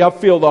tell you, I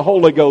feel the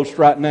Holy Ghost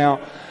right now.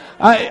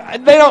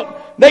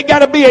 They got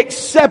to be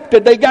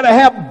accepted. They got to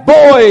have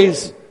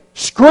boys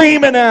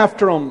screaming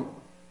after them.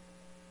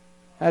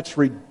 That's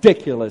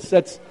ridiculous.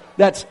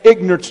 That's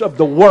ignorance of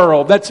the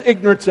world. That's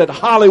ignorance that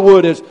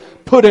Hollywood has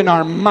put in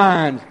our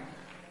minds.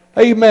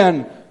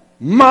 Amen.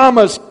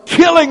 Mamas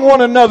killing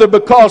one another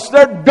because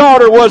their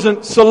daughter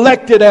wasn't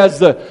selected as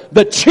the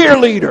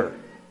cheerleader.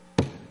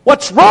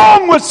 What's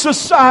wrong with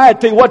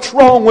society? What's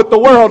wrong with the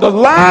world? The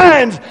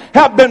lines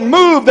have been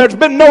moved. There's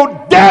been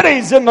no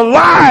daddies in the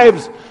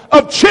lives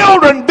of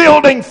children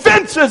building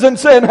fences and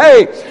saying,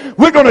 hey,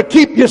 we're going to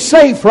keep you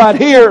safe right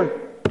here.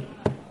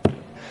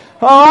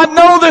 Oh, I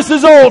know this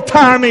is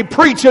old-timey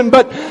preaching,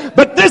 but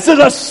this is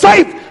a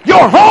safe,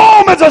 your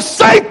home is a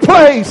safe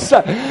place.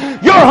 Your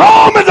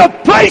home is a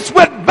place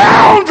with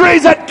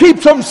boundaries that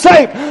keeps them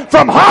safe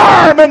from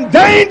harm and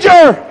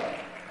danger.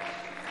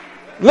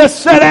 Let's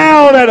sit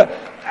down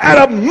at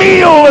a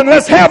meal and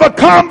let's have a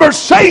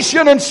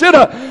conversation instead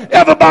of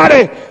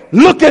everybody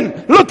looking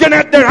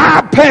at their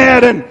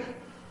iPad and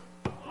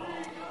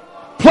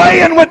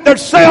playing with their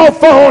cell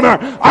phone. Or,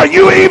 are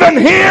you even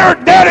here?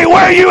 Daddy,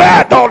 where are you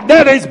at? Oh,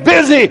 Daddy's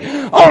busy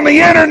on the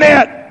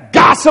internet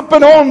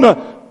gossiping on the...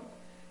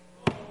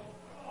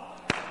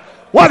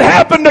 What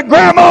happened to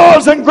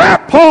grandmas and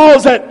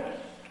grandpas?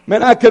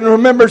 Man, I can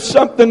remember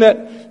something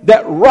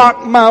that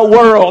rocked my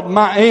world.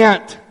 My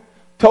aunt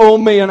told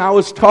me, and I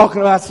was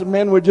talking about, I said,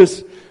 man,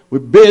 we're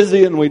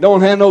busy and we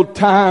don't have no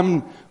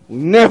time. We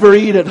never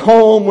eat at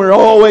home. We're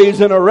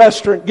always in a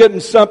restaurant getting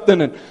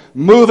something and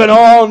moving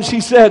on. She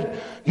said,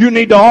 you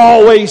need to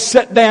always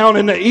sit down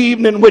in the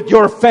evening with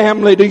your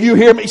family. Do you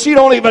hear me? She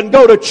don't even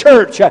go to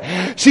church.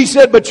 She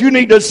said, but you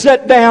need to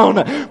sit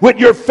down with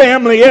your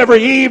family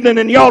every evening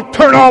and y'all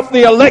turn off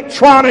the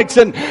electronics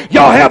and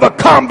y'all have a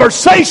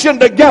conversation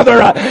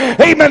together.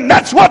 Amen.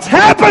 That's what's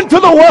happened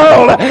to the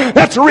world.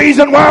 That's the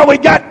reason why we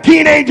got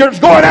teenagers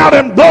going out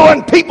and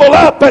blowing people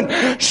up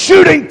and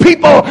shooting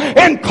people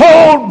in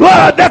cold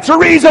blood. That's the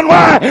reason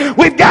why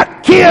we've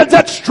got kids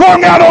that's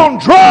strung out on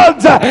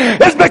drugs.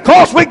 Is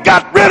because we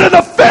got rid of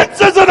the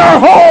fences in our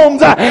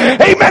homes.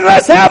 Amen.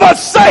 Let's have a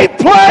safe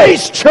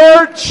place,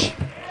 church.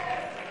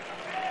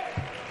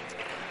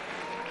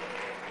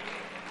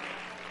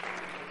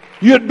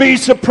 You'd be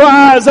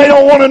surprised. They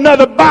don't want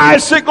another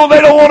bicycle.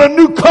 They don't want a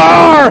new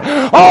car.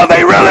 All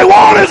they really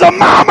want is a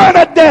mama and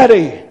a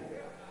daddy.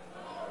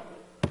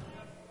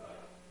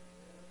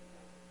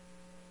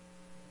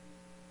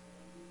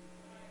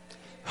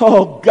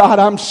 Oh, God,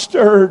 I'm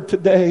stirred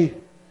today.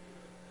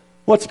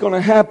 What's going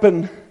to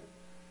happen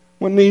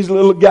when these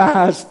little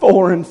guys,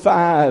 4 and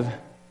 5,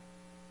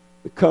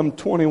 become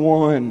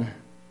 21?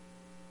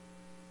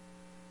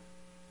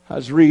 I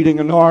was reading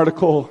an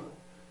article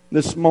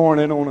this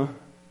morning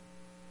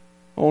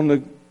on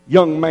a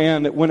young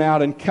man that went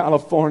out in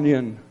California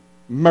and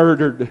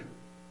murdered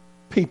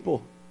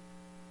people.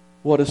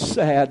 What a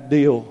sad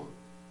deal.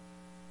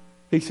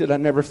 He said, I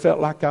never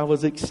felt like I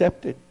was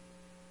accepted.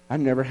 I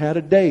never had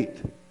a date.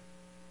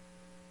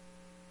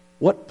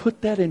 What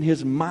put that in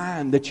his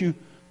mind that you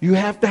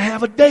have to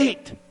have a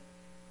date?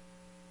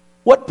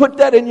 What put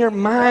that in your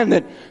mind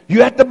that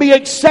you have to be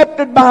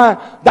accepted by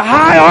the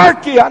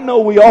hierarchy? I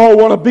know we all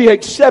want to be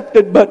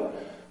accepted,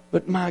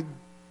 but my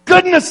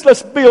goodness,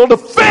 let's build a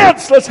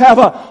fence. Let's have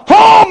a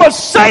home, a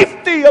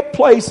safety, a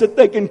place that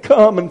they can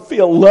come and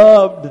feel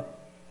loved.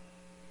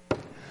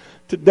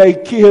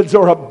 Today, kids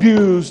are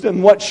abused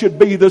in what should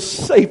be the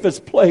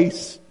safest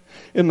place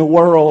in the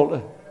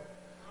world,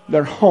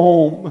 their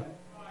home.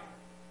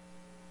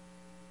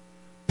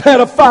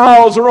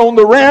 Pedophiles are on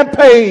the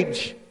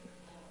rampage.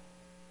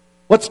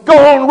 What's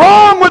going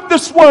wrong with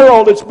this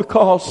world? It's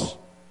because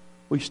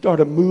we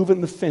started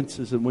moving the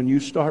fences. And when you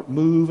start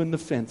moving the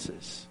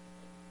fences,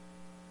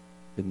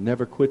 it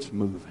never quits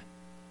moving.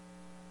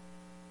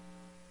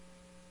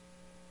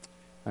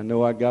 I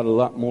know I got a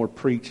lot more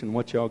preach than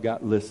what y'all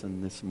got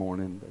listening this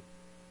morning, but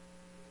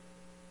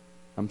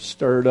I'm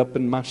stirred up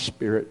in my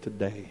spirit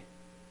today.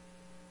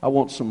 I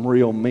want some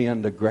real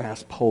men to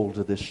grasp hold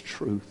of this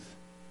truth.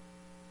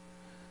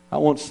 I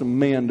want some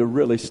men to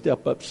really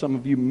step up. Some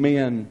of you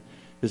men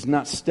is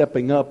not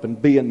stepping up and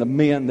being the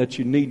men that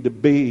you need to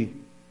be.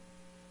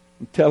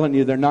 I'm telling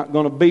you, they're not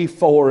going to be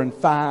 4 and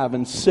 5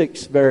 and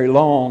 6 very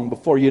long.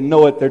 Before you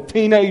know it, they're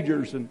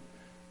teenagers and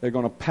they're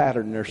going to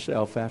pattern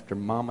themselves after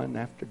mama and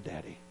after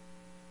daddy.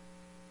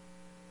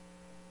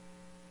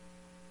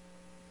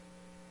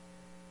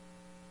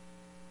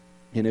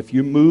 And if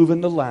you're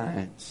moving the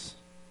lines,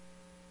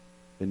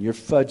 then you're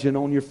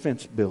fudging on your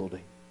fence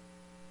building.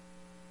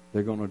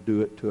 They're going to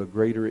do it to a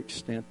greater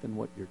extent than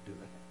what you're doing.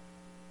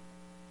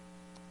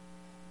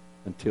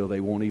 Until they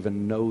won't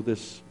even know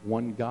this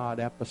one God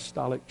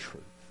apostolic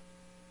truth.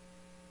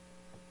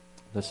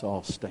 Let's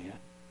all stand.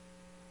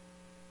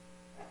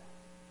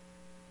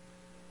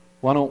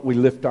 Why don't we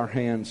lift our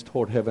hands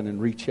toward heaven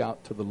and reach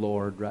out to the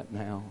Lord right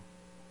now?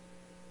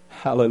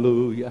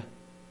 Hallelujah.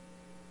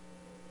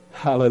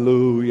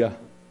 Hallelujah.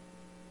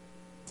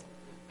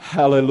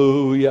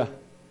 Hallelujah.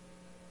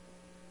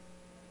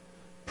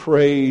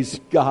 Praise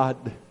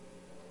God.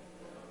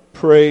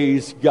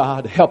 Praise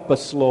God. Help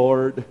us,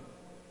 Lord.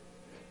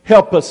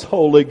 Help us,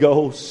 Holy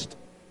Ghost.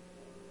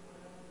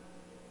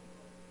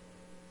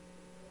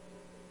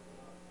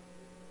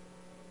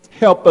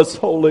 Help us,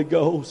 Holy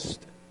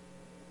Ghost.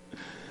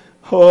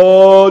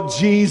 Oh,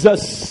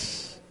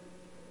 Jesus.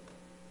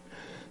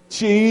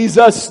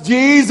 Jesus,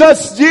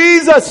 Jesus,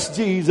 Jesus,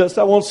 Jesus.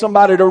 I want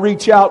somebody to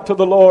reach out to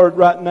the Lord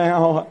right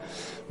now.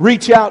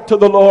 Reach out to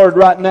the Lord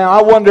right now.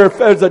 I wonder if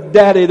there's a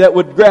daddy that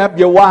would grab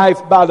your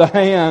wife by the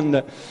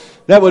hand,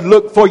 that would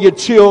look for your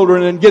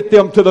children and get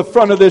them to the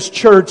front of this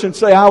church and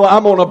say,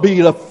 I'm going to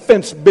be the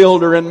fence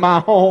builder in my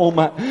home.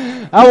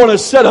 I want to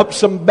set up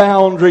some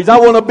boundaries. I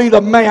want to be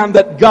the man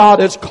that God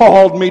has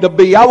called me to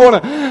be. I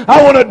want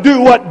to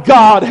do what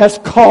God has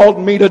called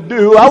me to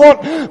do. I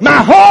want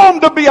my home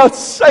to be a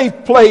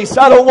safe place.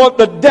 I don't want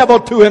the devil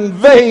to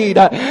invade.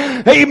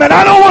 Amen.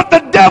 I don't want the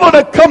devil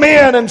to come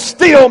in and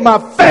steal my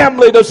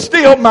family, to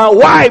steal my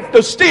wife,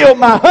 to steal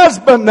my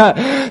husband,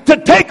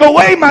 to take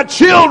away my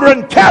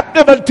children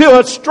captive into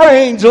a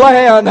strange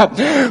land.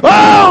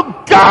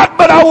 Oh God,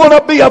 but I want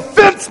to be a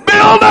fence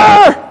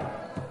builder.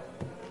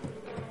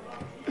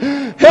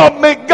 Help me, God.